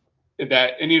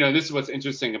that, and this is what's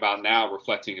interesting about now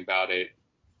reflecting about it,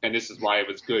 and this is why it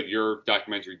was good your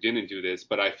documentary didn't do this,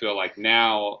 but I feel like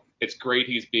now it's great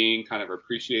he's being kind of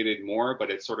appreciated more, but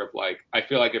it's sort of like, I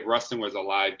feel like if Rustin was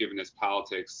alive, given his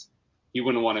politics, he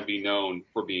wouldn't want to be known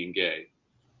for being gay.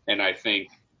 And I think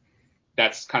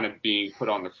that's kind of being put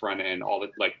on the front end, all the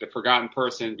forgotten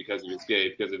person because he was gay,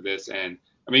 because of this. And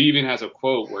I mean, he even has a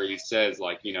quote where he says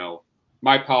like,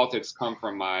 my politics come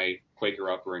from my Quaker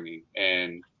upbringing,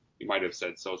 and he might have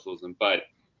said socialism, but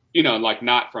like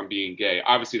not from being gay.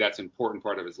 Obviously that's an important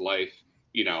part of his life,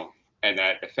 and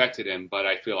that affected him. But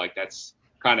I feel like that's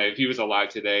kind of, if he was alive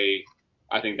today,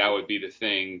 I think that would be the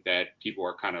thing that people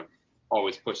are kind of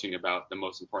always pushing about, the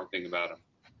most important thing about him.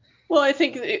 well, I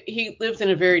think he lived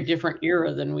in a very different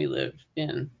era than we live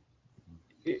in,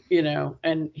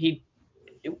 and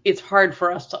it's hard for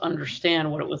us to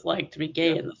understand what it was like to be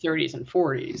gay in the 30s and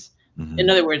 40s. Mm-hmm. In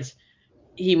other words,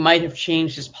 he might have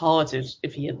changed his politics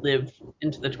if he had lived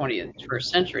into the 21st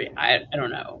century. I don't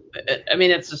know. I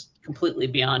mean, it's just completely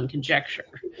beyond conjecture.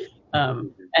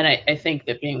 And I think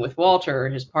that being with Walter,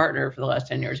 his partner for the last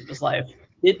 10 years of his life,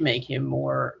 did make him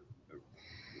more,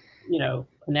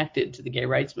 connected to the gay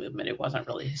rights movement. It wasn't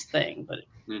really his thing, but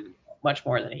much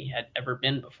more than he had ever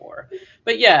been before.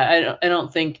 But yeah, I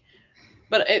don't think,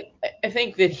 but I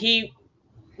think that he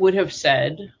would have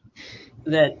said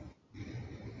that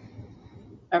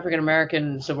African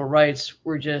American civil rights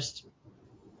were just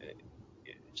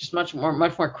much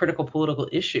more critical political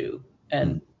issue,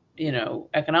 and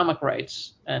economic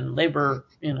rights and labor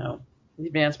the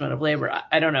advancement of labor.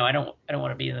 I don't know. I don't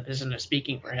want to be in the position of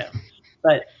speaking for him,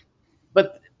 but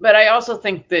I also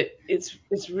think that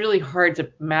it's really hard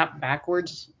to map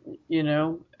backwards.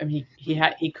 I mean,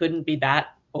 he couldn't be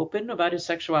that open about his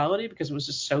sexuality because it was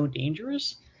just so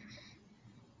dangerous.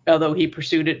 Although he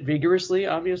pursued it vigorously,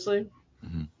 obviously.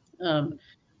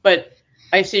 But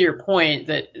I see your point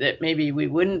that maybe we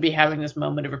wouldn't be having this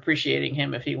moment of appreciating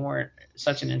him if he weren't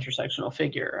such an intersectional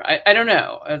figure. I don't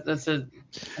know.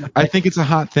 I think it's a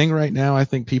hot thing right now. I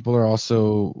think people are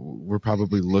we're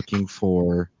probably looking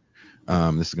for,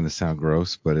 this is going to sound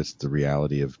gross, but it's the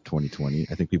reality of 2020.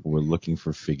 I think people were looking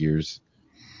for figures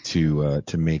to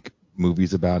make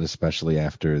movies about, especially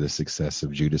after the success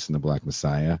of Judas and the Black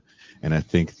Messiah. And I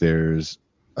think there's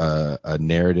a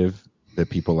narrative that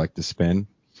people like to spin.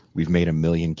 We've made a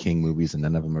million King movies and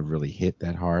none of them have really hit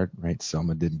that hard, right?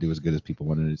 Selma didn't do as good as people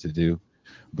wanted it to do,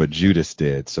 but Judas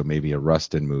did. So maybe a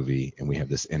Rustin movie, and we have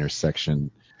this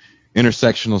intersectional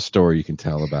story you can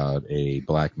tell about a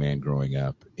black man growing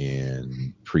up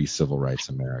in pre-civil rights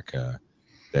America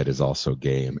that is also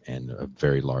gay and a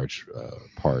very large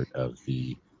part of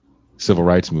the civil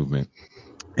rights movement.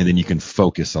 And then you can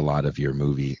focus a lot of your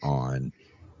movie on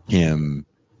him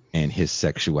and his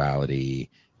sexuality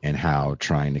and how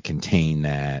trying to contain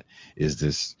that is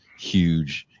this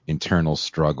huge internal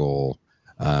struggle,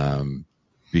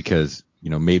 because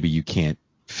maybe you can't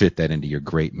fit that into your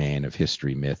great man of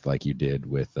history myth like you did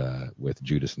with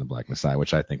Judas and the Black Messiah,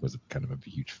 which I think was kind of a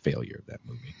huge failure of that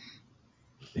movie.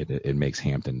 It makes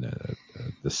Hampton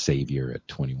the savior at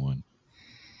 21.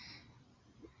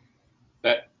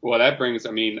 That brings.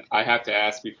 I mean, I have to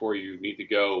ask before you need to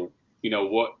go.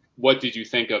 What did you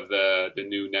think of the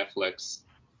new Netflix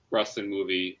Rustin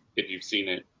movie? If you've seen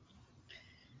it,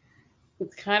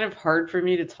 it's kind of hard for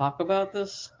me to talk about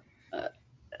this.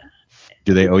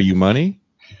 Do they owe you money?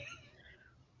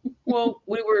 Well,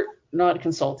 we were not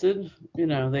consulted.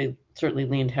 They certainly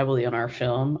leaned heavily on our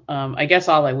film. I guess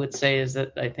all I would say is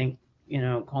that I think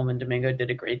Coleman Domingo did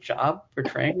a great job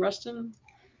portraying Rustin.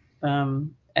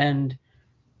 And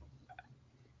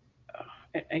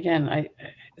again,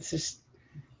 it's just.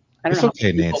 I don't It's know.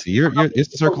 okay, Nancy.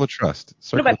 It's a circle of trust.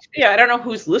 I don't know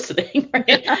who's listening.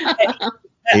 Right?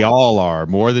 They all are,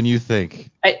 more than you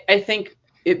think. I think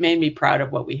it made me proud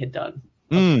of what we had done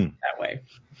that way.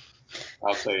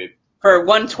 I'll say it. For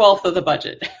 1/12 of the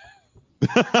budget.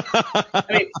 I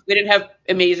mean, we didn't have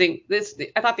amazing.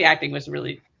 I thought the acting was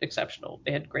really exceptional.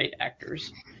 They had great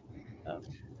actors.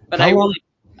 But I don't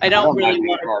really mind being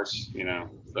want harsh,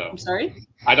 So I'm sorry?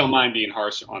 I don't mind being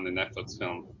harsh on the Netflix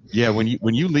film. Yeah, when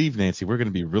you leave, Nancy, we're going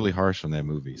to be really harsh on that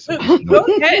movie. So Go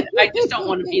ahead. I just don't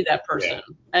want to be that person.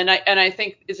 Yeah. And I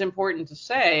think it's important to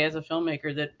say as a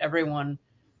filmmaker that everyone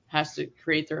has to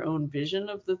create their own vision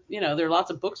of there are lots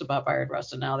of books about Bayard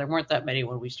Rustin now. There weren't that many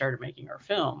when we started making our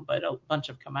film, but a bunch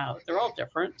have come out. They're all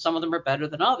different. Some of them are better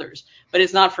than others. But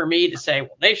it's not for me to say,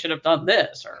 well, they should have done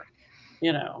this or.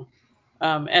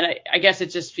 And I guess it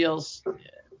just feels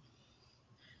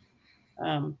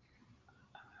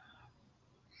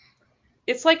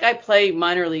it's like I play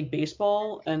minor league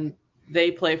baseball and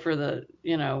they play for the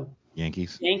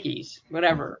Yankees,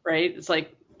 whatever, right? It's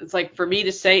like for me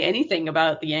to say anything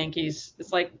about the Yankees,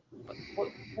 it's like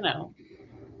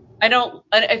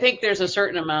I think there's a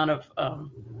certain amount of I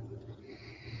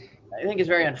think it's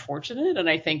very unfortunate, and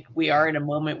I think we are in a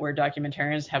moment where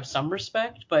documentarians have some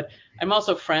respect, but I'm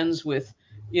also friends with,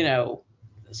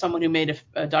 someone who made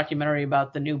a documentary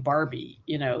about the new Barbie,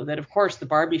 that of course the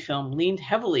Barbie film leaned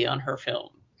heavily on her film.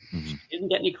 Mm-hmm. She didn't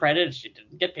get any credit. She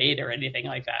didn't get paid or anything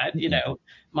like that. Mm-hmm.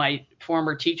 My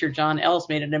former teacher, John Ellis,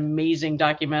 made an amazing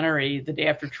documentary the day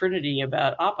after Trinity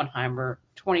about Oppenheimer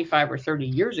 25 or 30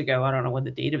 years ago. I don't know when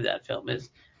the date of that film is.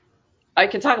 I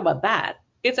can talk about that.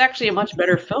 It's actually a much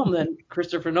better film than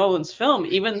Christopher Nolan's film,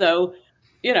 even though,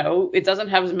 it doesn't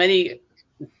have as many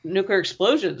nuclear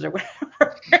explosions or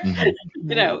whatever.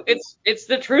 Mm-hmm. It's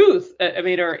the truth. I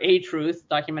mean, or a truth.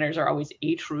 Documentaries are always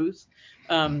a truth.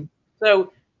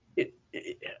 So it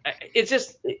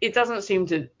doesn't seem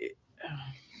to.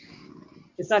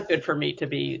 It's not good for me to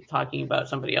be talking about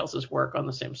somebody else's work on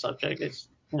the same subject. It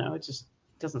just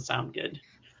doesn't sound good.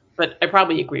 But I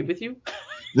probably agree with you.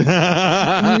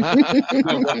 I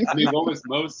mean, what was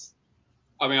most?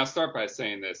 I mean, I'll start by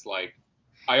saying this. Like,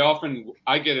 I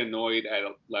get annoyed at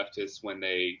leftists when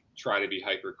they try to be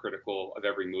hypercritical of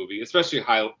every movie, especially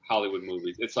Hollywood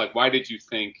movies. It's like, why did you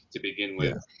think to begin with?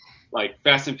 Yeah. Like,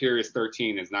 Fast and Furious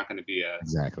 13 is not going to be a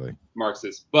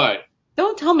Marxist, but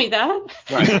don't tell me that.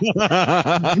 Right.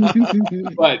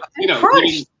 But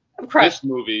this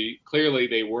movie, clearly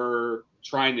they were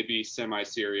trying to be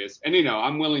semi-serious. And, you know,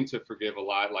 I'm willing to forgive a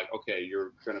lot. Like, okay,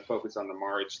 you're going to focus on the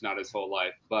march, not his whole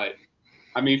life. But,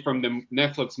 I mean, from the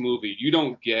Netflix movie, you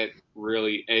don't get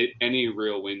really any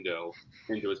real window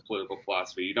into his political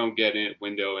philosophy. You don't get a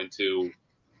window into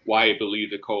why he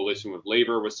believed the coalition with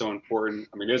labor was so important.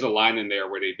 I mean, there's a line in there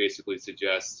where they basically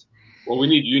suggest, well, we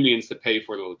need unions to pay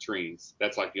for the latrines.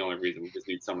 That's like the only reason. We just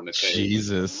need someone to pay.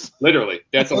 Jesus. Literally,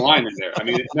 that's a line in there. I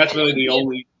mean, that's really the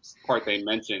only part they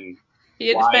mention. He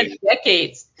had Why spent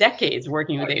decades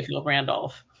working with A. Philip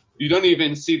Randolph. you don't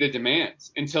even see the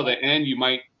demands until the end. You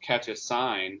might catch a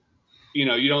sign. You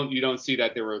know, you don't see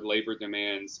that there were labor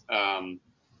demands.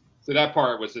 So that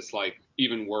part was just like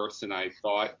even worse than I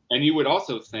thought. And you would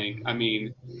also think, I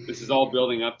mean, this is all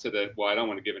building up to well, I don't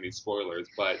want to give any spoilers,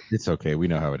 but It's okay. We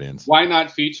know how it ends. why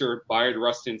not feature Bayard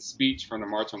Rustin's speech from the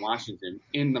March on Washington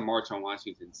in the March on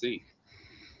Washington scene?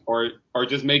 Or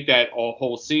just make that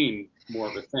whole scene more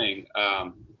of a thing.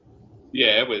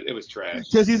 Yeah, it was trash.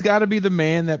 Because he's got to be the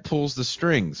man that pulls the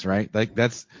strings, right? Like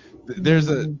there's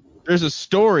a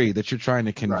story that you're trying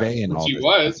to convey in Which all he this.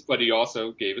 was, but he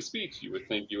also gave a speech. You would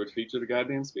think you would feature the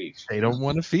goddamn speech. They don't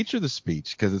want to feature the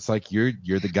speech because it's like you're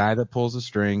the guy that pulls the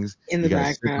strings. In You the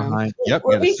gotta sit background. behind. Yep,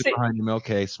 you gotta sit behind your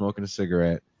MLK smoking a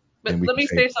cigarette. But and we let can me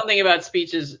say something about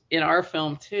speeches in our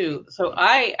film too. So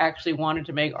I actually wanted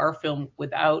to make our film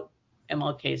without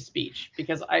MLK's speech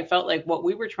because I felt like what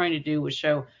we were trying to do was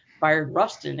show Bayard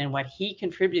Rustin and what he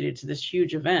contributed to this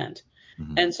huge event.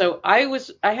 Mhm. And so I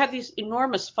had these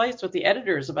enormous fights with the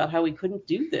editors about how we couldn't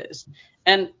do this.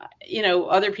 And, you know,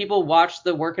 other people watched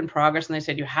the work in progress and they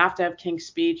said, you have to have King's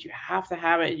speech. You have to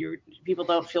have it. People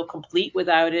don't feel complete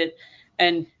without it.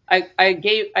 And I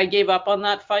gave up on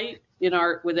that fight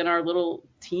within our little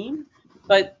team.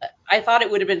 But I thought it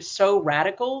would have been so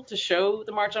radical to show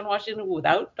the March on Washington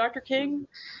without Dr. King,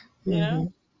 you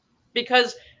know,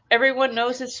 because everyone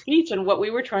knows his speech. And what we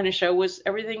were trying to show was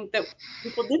everything that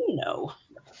people didn't know.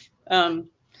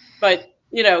 But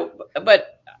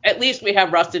at least we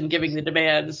have Rustin giving the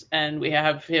demands, and we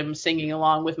have him singing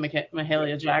along with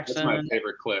Mahalia Jackson. That's my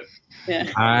favorite clip.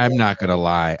 Yeah. I'm not gonna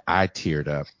lie, I teared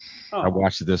up. Oh. I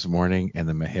watched it this morning, and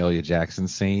the Mahalia Jackson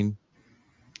scene.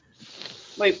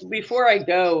 Wait, before I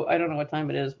go, I don't know what time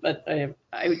it is, but I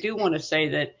do want to say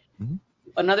that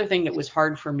another thing that was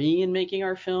hard for me in making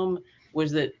our film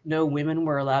was that no women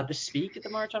were allowed to speak at the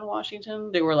March on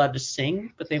Washington. They were allowed to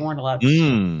sing, but they weren't allowed to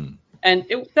sing. And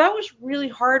that was really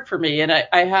hard for me. And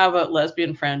I have a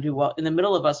lesbian friend who, in the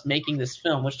middle of us making this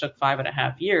film, which took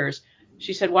 5.5 years,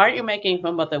 she said, "Why aren't you making a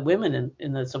film about the women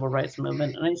in the civil rights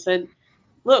movement?" And I said,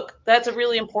 "Look, that's a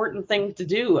really important thing to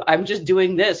do. I'm just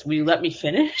doing this. Will you let me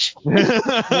finish?"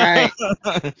 Right.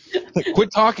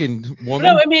 Quit talking, woman.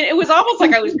 No, I mean, it was almost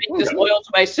like I was being disloyal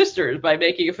to my sisters by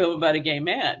making a film about a gay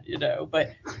man, you know.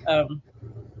 But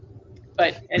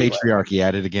anyway. Patriarchy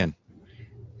at it again.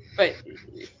 But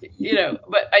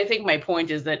but I think my point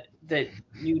is that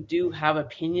you do have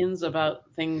opinions about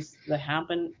things that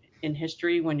happen in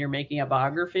history when you're making a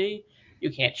biography. You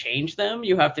can't change them.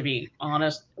 You have to be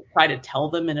honest, try to tell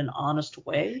them in an honest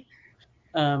way.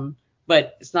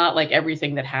 But it's not like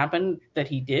everything that happened that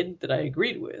he did that I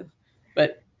agreed with.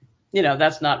 But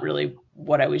that's not really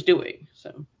what I was doing.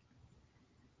 So,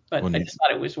 but I just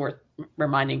thought it was worth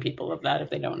reminding people of that if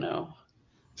they don't know.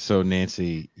 So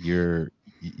Nancy, you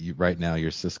right now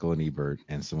you're Siskel and Ebert,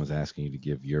 and someone's asking you to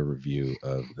give your review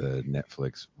of the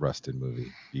Netflix Rustin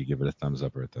movie. Do you give it a thumbs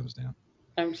up or a thumbs down?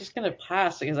 I'm just gonna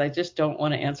pass because I just don't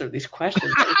want to answer these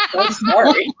questions. I'm so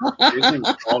sorry. I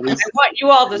want you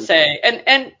all to say,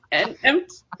 and I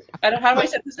don't know how do I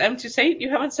say this. M to Saint, you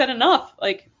haven't said enough.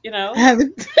 Like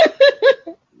Haven't.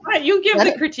 Why don't you give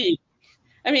the critique?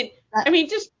 I mean,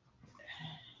 just.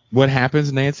 What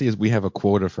happens, Nancy, is we have a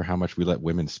quota for how much we let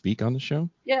women speak on the show.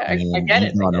 Yeah, I get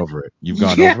it. You've gone over it. You've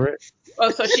gone over it. Oh,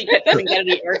 so she doesn't get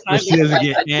any airtime. She doesn't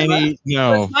get any.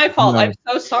 No, it's my fault. No. I'm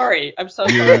so sorry. I'm so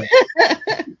sorry.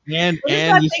 And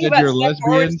you said you're a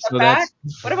lesbian, so that's.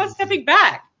 What about stepping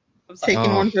back? I'm sorry.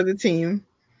 Taking one for the team.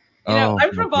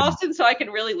 I'm from Boston, so I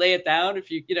can really lay it down.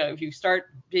 If you start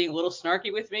being a little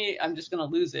snarky with me, I'm just going to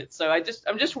lose it. So I'm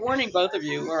just warning both of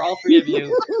you, or all three of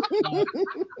you.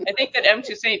 I think that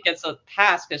M2 Saint gets a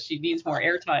pass because she needs more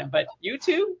airtime. But you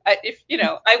two, I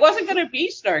wasn't going to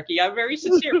be snarky. I'm very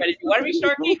sincere. But if you want to be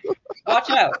snarky, watch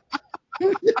out.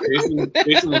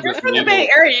 Jason You're from the Bay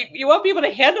Area. You won't be able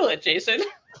to handle it, Jason.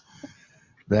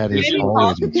 That is maybe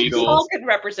always Paul can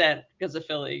represent because of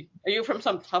Philly. Are you from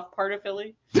some tough part of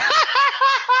Philly?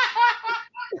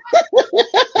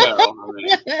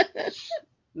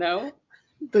 No?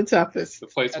 The toughest. The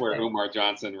place where Okay. Umar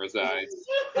Johnson resides.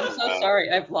 I'm so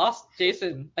sorry. I've lost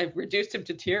Jason. I've reduced him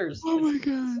to tears. Oh my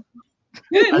god.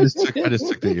 Good. I just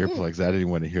took the earplugs. I didn't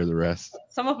want to hear the rest.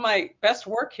 Some of my best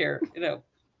work here,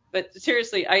 But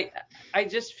seriously, I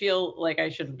just feel like I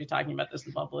shouldn't be talking about this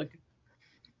in public.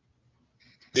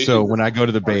 So when I go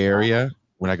to the Bay Area,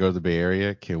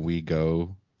 can we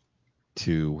go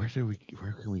to where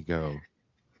can we go?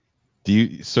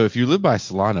 So if you live by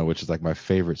Solano, which is like my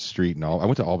favorite street and all, I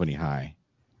went to Albany High.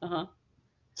 Uh-huh.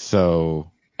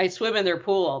 So I swim in their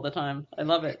pool all the time. I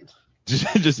love it.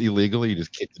 just illegally, you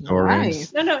just kick the door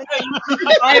Nice. No, you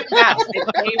buy a pass. They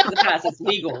pay for the pass. It's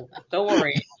legal. Don't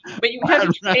worry. But you have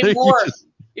to I'd pay rather more. you just-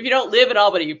 If you don't live in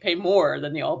Albany, you pay more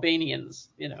than the Albanians,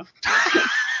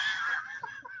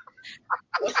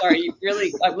 I'm sorry,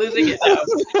 I'm losing it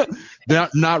now. They're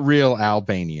not real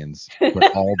Albanians,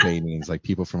 but Albanians, like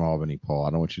people from Albany, Paul. I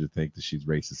don't want you to think that she's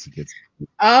racist against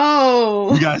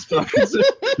Oh. you guys.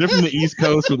 They're from the East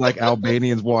Coast with like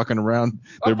Albanians walking around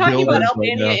their I'm talking about buildings right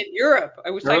Albania now. in Europe.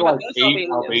 I was There talking are about like those 8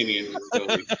 Albanians.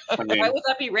 Albanians. I mean, Why would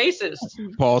that be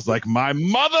racist? Paul's like, my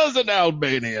mother's an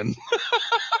Albanian.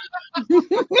 I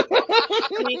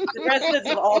mean, the residents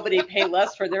of Albany pay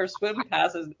less for their swim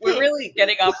passes. We're really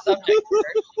getting off subject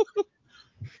here.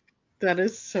 That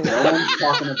is so no one's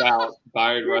talking about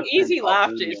Bayard, You're an Rustin, easy laugh,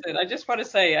 Albania. Jason. I just want to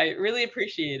say I really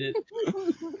appreciate it.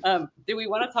 Do we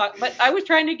want to talk? But I was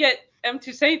trying to get M.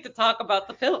 Toussaint to talk about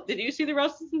the film. Did you see the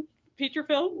Rustin feature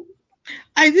film?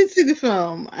 I did see the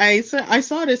film. I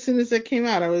saw it as soon as it came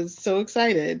out. I was so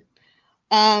excited.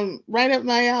 Right up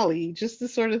my alley. Just the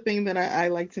sort of thing that I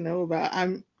like to know about.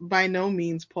 I'm by no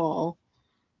means Paul.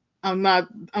 I'm not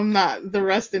the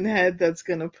Rustin head that's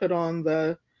gonna put on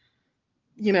the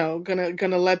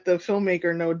gonna let the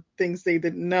filmmaker know things they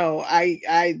didn't know.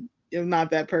 I am not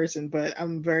that person, but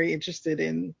I'm very interested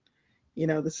in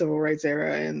the civil rights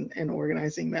era and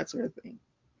organizing, that sort of thing.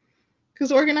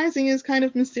 Because organizing is kind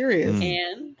of mysterious.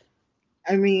 And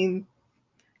I mean,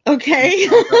 okay.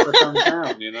 Thumbs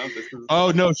down, this is.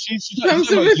 Oh no, she's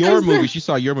talking about your movie. She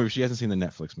saw your movie. She hasn't seen the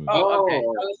Netflix movie. Oh, okay. I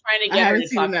was trying to I get her haven't to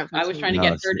seen the talk. Netflix I was trying to movie.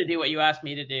 get her to do what you asked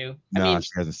me to do. No, I mean, she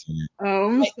hasn't seen it. Oh,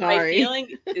 I'm my sorry. feeling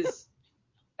is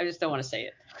I just don't want to say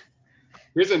it.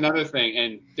 Here's another thing,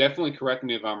 and definitely correct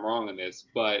me if I'm wrong on this,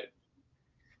 but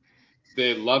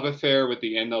the love affair with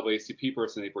the NAACP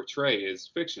person they portray is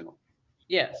fictional.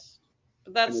 Yes,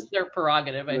 but that's their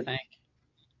prerogative, I think.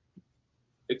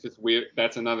 It's just weird.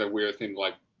 That's another weird thing.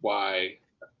 Like, why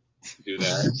do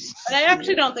that? And I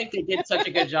actually don't think they did such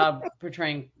a good job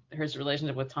portraying his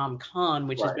relationship with Tom Kahn,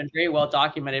 which has been very well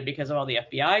documented because of all the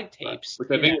FBI tapes.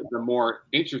 Which I think is the more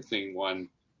interesting one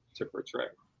to portray.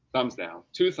 Thumbs down.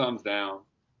 2 thumbs down.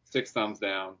 6 thumbs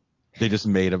down. They just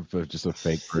made up just a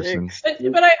fake person.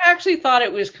 But I actually thought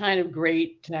it was kind of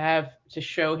great to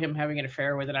show him having an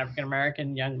affair with an African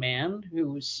American young man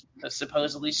who was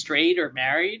supposedly straight or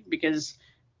married, because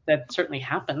that certainly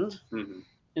happened.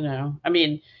 Mm-hmm. I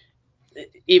mean,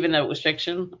 even though it was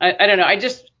fiction, I don't know.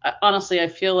 Honestly, I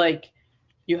feel like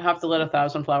you have to let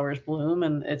 1,000 flowers bloom,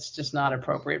 and it's just not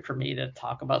appropriate for me to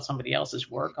talk about somebody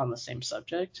else's work on the same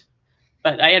subject.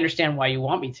 But I understand why you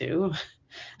want me to.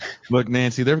 Look,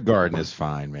 Nancy, their garden is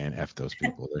fine, man. F those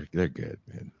people. They're good,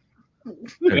 man.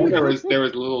 Then there was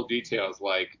little details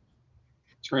like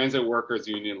Transit Workers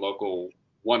Union Local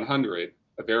 100,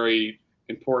 a very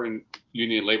important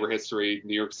union labor history,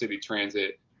 New York City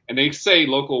Transit, and they say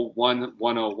Local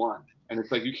 101, and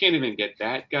it's like you can't even get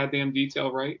that goddamn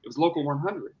detail right. It was Local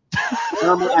 100.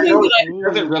 I know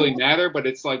it doesn't really matter, but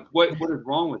it's like what is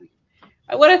wrong with you?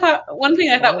 One thing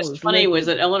I thought was funny was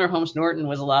that Eleanor Holmes Norton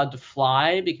was allowed to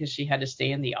fly because she had to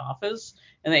stay in the office,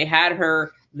 and they had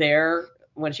her there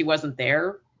when she wasn't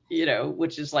there,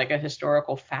 which is like a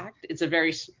historical fact. It's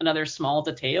another small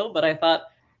detail, but I thought,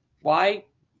 why?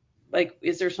 Like,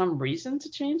 is there some reason to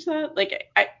change that? Like,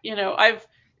 I've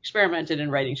experimented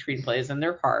in writing screenplays, and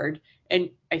they're hard. And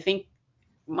I think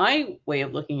my way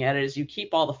of looking at it is you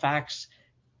keep all the facts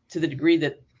to the degree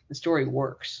that the story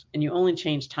works, and you only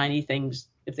change tiny things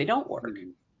if they don't work.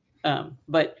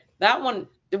 But that one,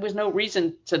 there was no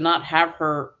reason to not have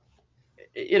her,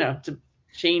 to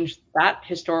change that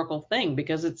historical thing,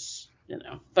 because it's,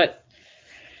 but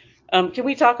can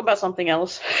we talk about something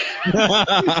else? Do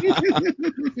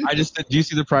you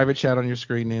see the private chat on your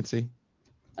screen, Nancy?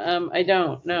 I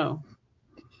don't know.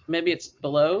 Maybe it's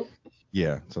below.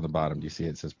 Yeah, it's on the bottom. Do you see it?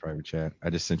 It says private chat. I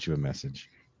just sent you a message.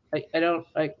 I don't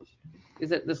like.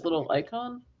 Is it this little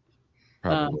icon?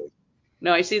 Probably.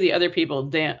 No, I see the other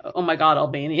people. Oh my God,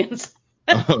 Albanians.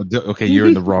 Oh, okay, you're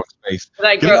in the wrong face. Did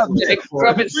I Get grow, out did I there. grow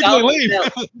up in Quickly Southie? leave. No,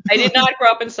 I did not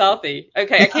grow up in Southie.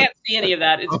 Okay, I can't see any of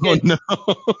that. It's Oh good. no.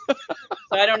 So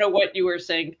I don't know what you were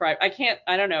saying.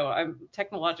 I don't know. I'm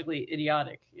technologically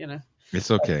idiotic, you know. It's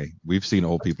okay. We've seen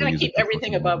old people Gonna use keep it.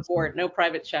 everything above board. No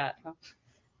private chat. Huh?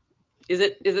 Is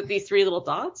it these three little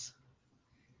dots?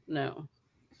 No.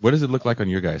 What does it look like on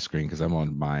your guys' screen? Because I'm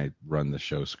on my run the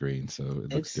show screen, so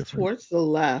it looks It's different. towards the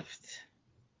left.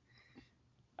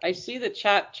 I see the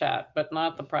chat, but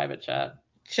not the private chat.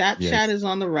 Chat is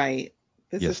on the right.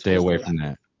 This is stay towards away the from left.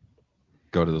 that.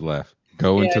 Go to the left.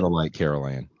 Go Yeah. into the light, Carol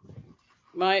Ann.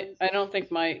 I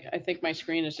think my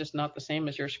screen is just not the same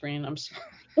as your screen. I'm sorry.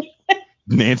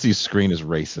 Nancy's screen is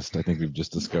racist. I think we've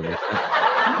just discovered.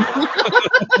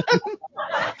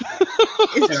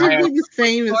 It should be the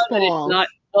same as Paul's.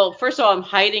 Well, first of all, I'm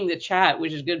hiding the chat,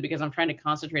 which is good because I'm trying to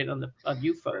concentrate on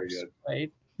you folks,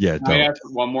 right? Yeah, Can I ask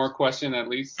one more question at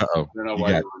least? Uh-oh. I don't know You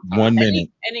why got you're 1 minute.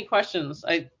 Any questions?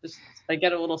 I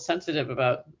get a little sensitive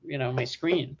about, my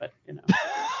screen, but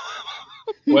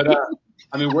What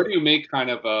what do you make kind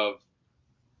of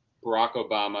Barack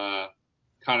Obama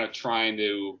kind of trying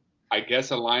to, I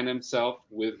guess, align himself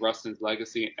with Rustin's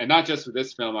legacy, and not just with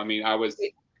this film. I mean,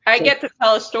 I get to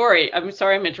tell a story. I'm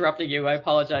sorry I'm interrupting you. I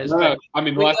apologize. No, but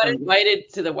we got invited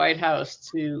to the White House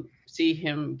to see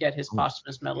him get his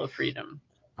posthumous Medal of Freedom.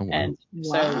 Oh, wow. And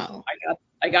Wow. so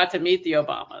I got to meet the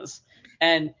Obamas.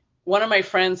 And one of my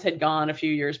friends had gone a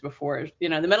few years before. The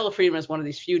Medal of Freedom is one of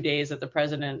these few days that the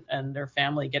president and their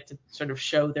family get to sort of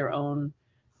show their own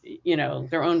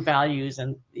values,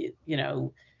 and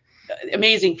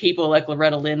amazing people like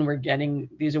Loretta Lynn were getting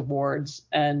these awards.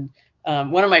 And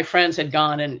one of my friends had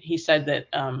gone, and he said that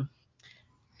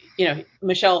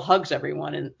Michelle hugs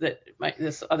everyone, and that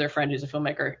this other friend who's a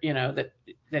filmmaker,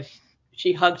 that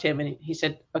she hugged him, and he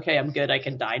said, "Okay, I'm good. I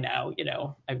can die now.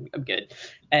 I'm good."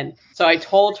 And so I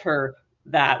told her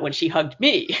that when she hugged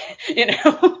me,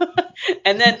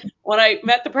 and then when I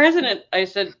met the president, I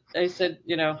said,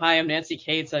 "Hi, I'm Nancy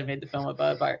Cates. I made the film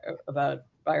about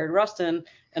Bayard Rustin."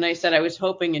 And I said, "I was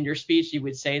hoping in your speech you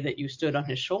would say that you stood on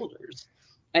his shoulders."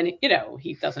 And,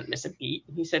 he doesn't miss a beat.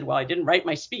 He said, "Well, I didn't write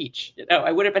my speech.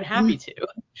 I would have been happy to,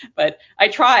 but I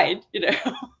tried,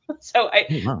 So I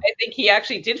think he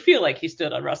actually did feel like he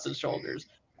stood on Rustin's shoulders.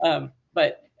 And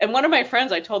one of my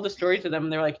friends, I told the story to them,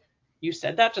 and they're like, "You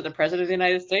said that to the president of the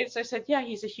United States?" I said, "Yeah,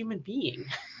 he's a human being."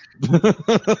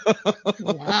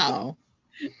 Wow.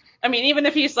 I mean, even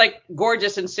if he's like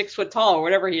gorgeous and 6 foot tall or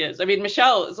whatever he is. I mean,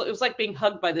 Michelle, it was like being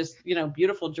hugged by this,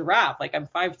 beautiful giraffe. Like, I'm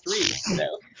 5'3",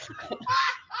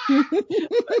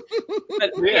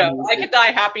 But I could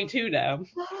die happy too now.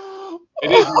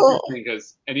 It is interesting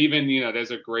because, and even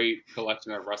there's a great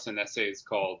collection of Rustin essays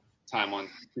called "Time on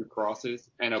Two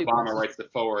Crosses," and Obama writes the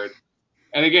foreword.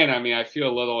 And again, I mean, I feel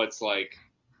a little. It's like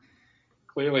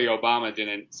clearly Obama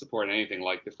didn't support anything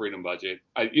like the freedom budget.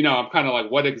 I'm kind of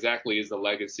like, what exactly is the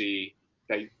legacy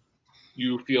that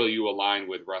you feel you align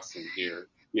with Rustin here?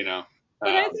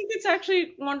 But I think it's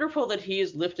actually wonderful that he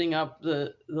is lifting up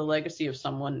the legacy of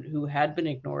someone who had been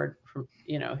ignored from,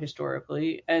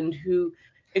 historically, and who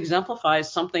exemplifies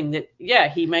something that,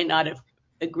 he might not have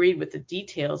agreed with the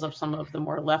details of some of the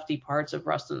more lefty parts of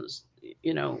Rustin's,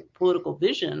 political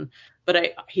vision,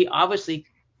 but he obviously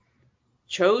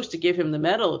chose to give him the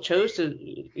medal, chose to,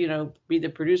 be the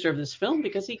producer of this film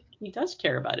because he does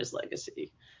care about his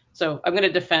legacy. So I'm going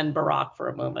to defend Barack for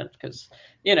a moment because,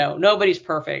 nobody's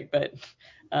perfect, but.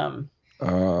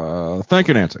 Thank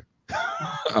you, Nancy.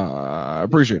 I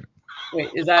appreciate it. Wait,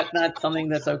 is that not something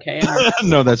that's okay?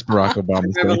 No, that's Barack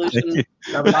Obama. Revolution.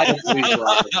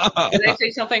 Did I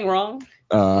say something wrong?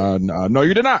 No,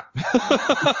 you did not.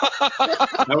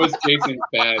 That was Jason's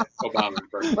bad Obama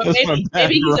impression. But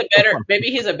maybe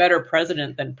he's a better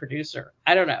president than producer.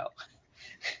 I don't know.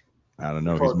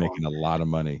 He's making a lot of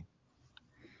money.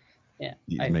 Yeah,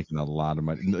 he's making a lot of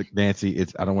money. Look, Nancy,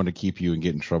 I don't want to keep you and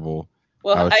get in trouble.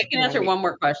 Well, I can answer one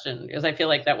more question because I feel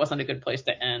like that wasn't a good place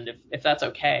to end. If that's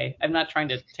okay, I'm not trying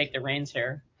to take the reins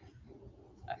here.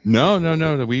 No. I'm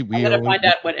gonna find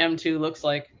out what M2 looks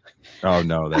like. Oh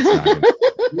no, that's not good.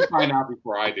 You find out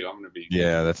before I do. I'm gonna be.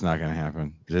 Yeah, that's not gonna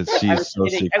happen. She's so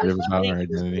secretive about her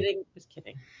identity. Just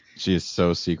kidding. She is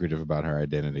so secretive about her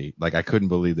identity. Like, I couldn't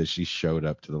believe that she showed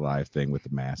up to the live thing with the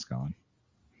mask on.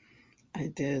 I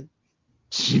did.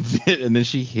 She did, and then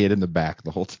she hid in the back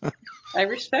the whole time. I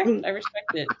respect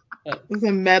it. It was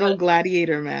a metal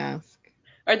gladiator mask.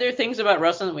 Are there things about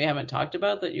Rustin that we haven't talked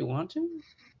about that you want to?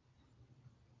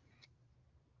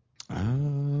 I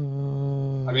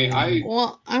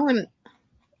want to.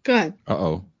 Go ahead.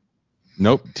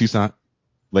 Nope. Tucson.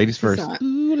 Ladies first. Tucson.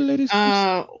 Ooh, ladies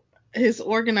first. His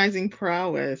organizing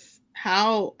prowess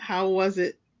how was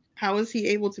it? How was he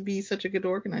able to be such a good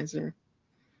organizer?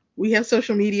 We have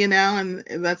social media now, and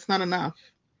that's not enough.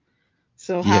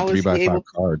 So He had how three was by he five able to?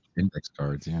 cards, index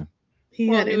cards. Yeah. He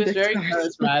Well, had he was index very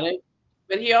cards. charismatic,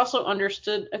 but he also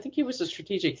understood. I think he was a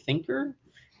strategic thinker,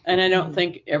 and I don't Mhm.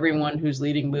 think everyone who's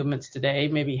leading movements today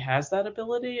maybe has that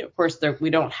ability. Of course, we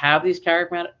don't have these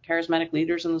charismatic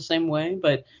leaders in the same way,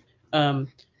 but um,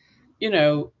 you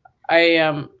know,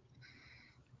 I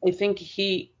I think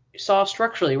he saw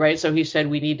structurally, right? So he said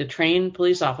we need to train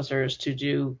police officers to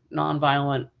do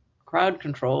nonviolent crowd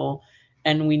control,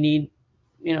 and we need,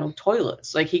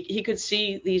 toilets. Like he could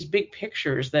see these big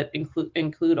pictures that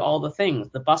include all the things,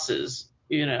 the buses,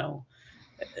 there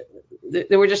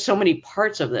were just so many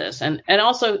parts of this, and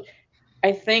also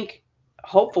I think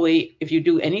hopefully if you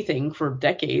do anything for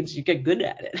decades, you get good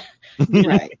at it.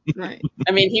 Right, right.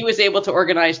 I mean, he was able to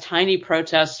organize tiny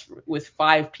protests with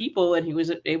 5 people, and he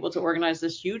was able to organize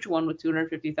this huge one with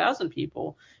 250,000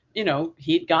 people.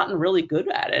 He'd gotten really good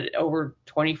at it over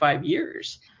 25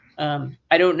 years.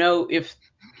 I don't know if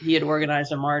he had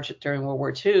organized a march during World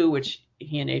War II, which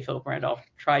he and A. Philip Randolph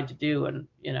tried to do, and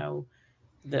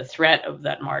the threat of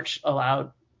that march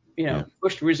allowed, Yeah.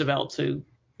 pushed Roosevelt to,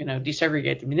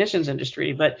 desegregate the munitions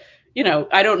industry. But,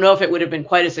 I don't know if it would have been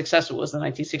quite as successful as the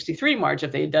 1963 march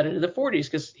if they had done it in the 40s,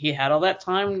 because he had all that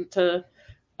time to.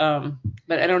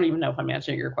 But I don't even know if I'm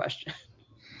answering your question.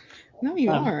 No,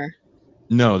 you Um, are.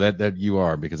 No, that you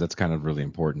are, because that's kind of really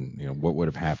important. What would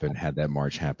have happened had that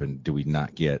march happened? Do we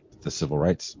not get the civil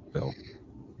rights bill?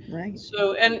 Right.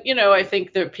 So, and I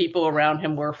think the people around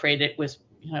him were afraid it was,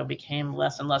 became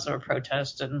less and less of a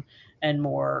protest and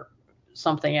more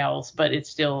something else, but it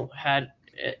still had,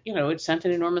 it sent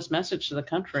an enormous message to the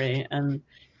country. And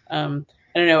I don't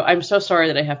know, I'm so sorry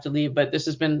that I have to leave, but this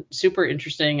has been super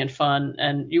interesting and fun.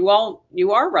 And you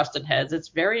are Rustin heads. It's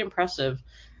very impressive.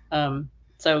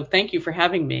 So thank you for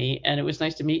having me, and it was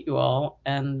nice to meet you all.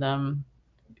 And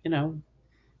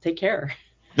take care.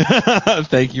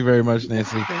 Thank you very much,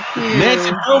 Nancy. Thank Nancy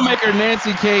you. Filmmaker,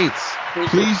 Nancy Cates.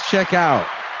 Thank you. Please check out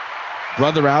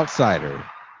Brother Outsider.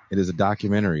 It is a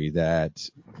documentary that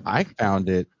I found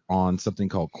it on something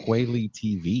called Quayle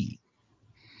TV.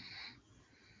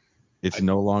 It's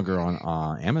no longer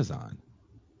on Amazon.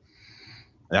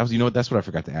 That's what I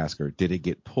forgot to ask her. Did it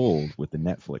get pulled with the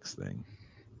Netflix thing?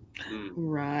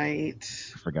 Right.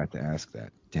 I forgot to ask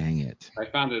that. Dang it. I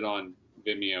found it on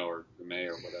Vimeo or Vimeo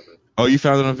or whatever. Oh, you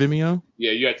found it on Vimeo?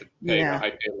 Yeah, you had to pay. Yeah. I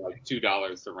paid like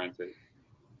 $2 to rent it.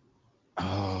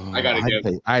 Oh, I gotta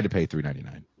give. I had to pay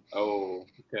 $3.99. Oh,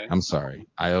 okay. I'm sorry.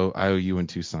 I owe you in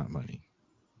Tucson money.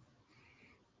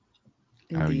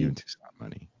 I owe you in Indeed. Tucson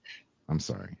money. I'm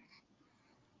sorry.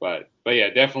 But yeah,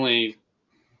 definitely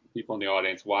people in the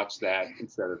audience watch that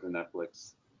instead of the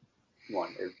Netflix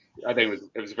one. I think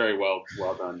it was a very well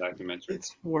done documentary.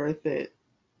 It's worth it.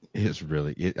 It's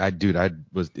really I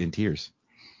was in tears.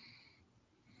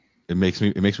 It makes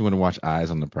me want to watch Eyes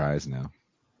on the Prize now.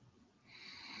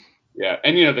 Yeah,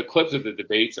 and the clips of the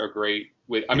debates are great.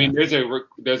 I mean, there's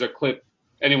a clip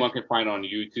anyone can find on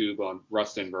YouTube on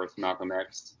Rustin versus Malcolm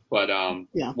X, but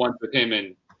Yeah. one with him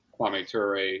and Kwame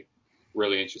Ture,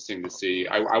 really interesting to see.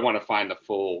 I want to find the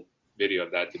full video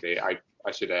of that debate.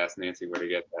 I should ask Nancy where to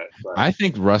get that. But I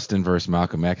think Rustin versus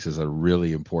Malcolm X is a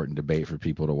really important debate for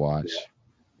people to watch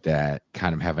that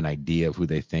kind of have an idea of who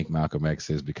they think Malcolm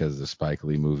X is because of the Spike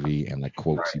Lee movie and like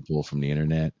quotes you pull from the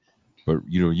internet. But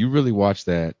you really watch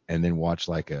that and then watch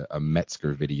like a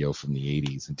Metzger video from the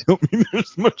 80s and tell me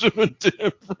there's much of a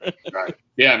difference. right.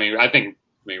 Yeah, I think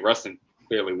Rustin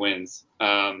clearly wins.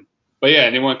 But yeah,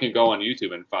 anyone can go on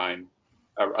YouTube and find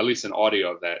at least an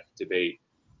audio of that debate.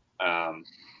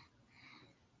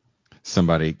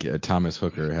 Somebody, Thomas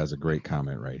Hooker has a great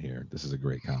comment right here. This is a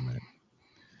great comment.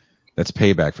 That's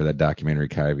payback for that documentary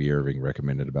Kyrie Irving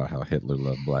recommended about how Hitler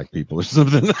loved black people or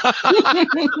something.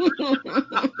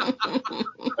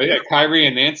 Oh yeah, Kyrie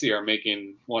and Nancy are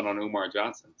making one on Umar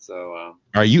Johnson. So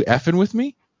Are you effing with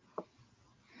me?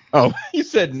 Oh, you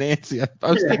said Nancy. I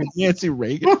was thinking Nancy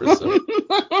Reagan for some reason.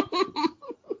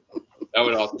 that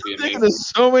would also be amazing. There's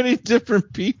so many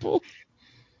different people.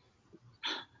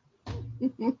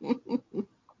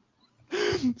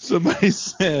 Somebody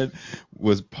said,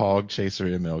 was Pog Chaser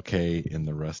MLK in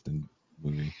the Rustin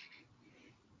movie?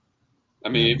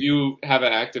 If you have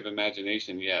an active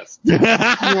imagination, yes.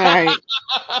 Right.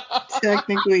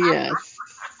 Technically, yes.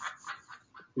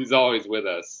 He's always with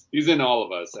us. He's in all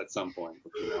of us at some point.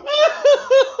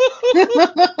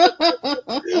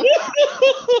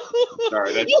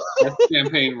 Sorry, that's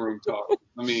champagne room talk.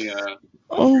 Let me.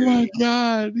 Oh my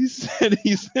God! He said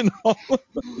he's in all of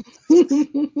us.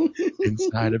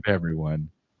 Inside of everyone.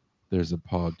 There's a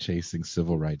pog chasing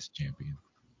civil rights champion.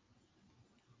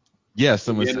 Yeah,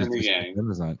 someone Yin says and the just yang.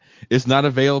 Amazon. It's not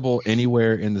available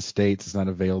anywhere in the States. It's not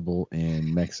available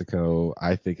in Mexico.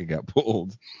 I think it got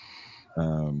pulled.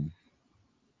 And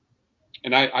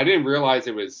I didn't realize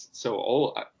it was so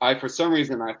old. I for some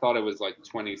reason I thought it was like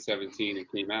 2017 it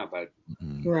came out, but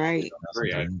Right.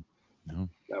 No.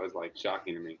 that was like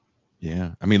shocking to me.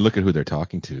 Yeah. I mean, look at who they're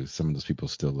talking to. Some of those people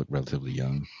still look relatively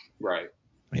young. Right.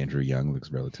 Andrew Young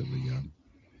looks relatively young.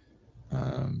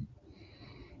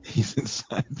 He's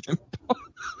inside them.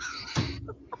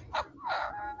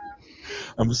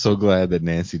 I'm so glad that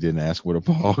Nancy didn't ask what a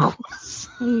pog was.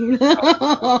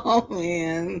 Oh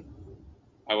man.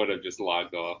 I would have just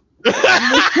logged off.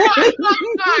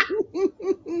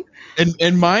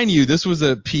 And mind you, this was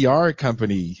a PR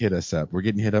company hit us up. We're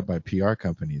getting hit up by PR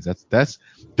companies. That's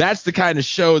the kind of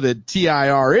show that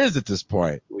TIR is at this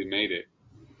point. We made it.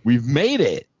 We've made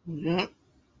it. Yep.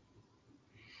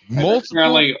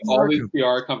 Apparently, all these companies.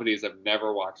 PR companies have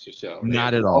never watched the show. They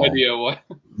Not have at no all. idea what.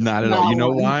 Not at all. Not You know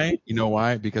one. why? You know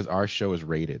why? Because our show is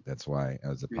rated. That's why,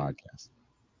 as a podcast.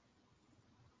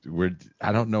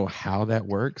 I don't know how that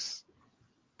works,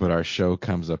 but our show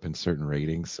comes up in certain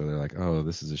ratings. So they're like, oh,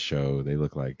 this is a show. They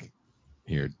look like,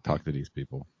 here, talk to these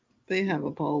people. They have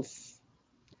a pulse.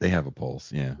 They have a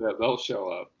pulse. Yeah. Yeah, they'll show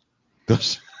up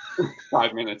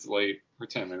 5 minutes late or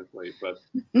 10 minutes late, but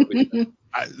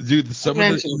Dude, some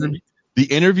of the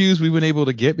interviews we've been able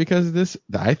to get because of this,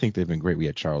 I think they've been great. We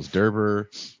had Charles Derber,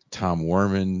 Tom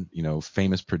Werman,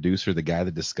 famous producer, the guy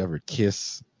that discovered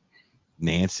Kiss,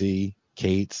 Nancy,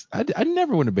 Cates. I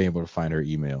never would have been able to find her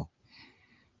email.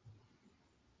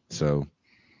 So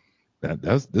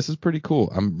this is pretty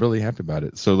cool. I'm really happy about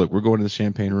it. So look, we're going to the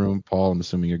champagne room. Paul, I'm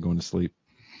assuming you're going to sleep.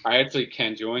 I actually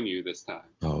can join you this time.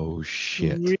 Oh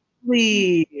shit.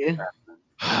 Really?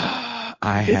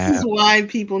 This is why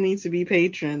people need to be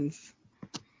patrons.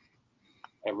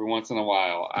 Every once in a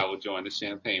while, I will join the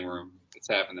champagne room. It's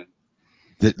happening.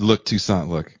 Look, Toussaint,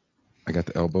 look. I got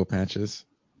the elbow patches.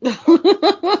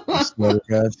 Sweater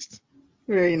vest.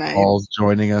 Very nice. Paul's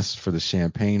joining us for the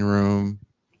champagne room.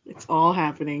 It's all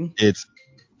happening. It's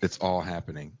all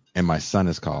happening. And my son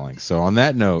is calling. So on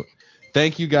that note,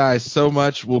 thank you guys so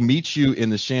much. We'll meet you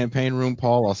in the champagne room,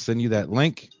 Paul. I'll send you that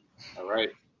link. All right.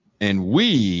 And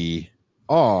we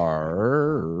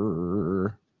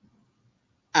are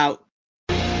out.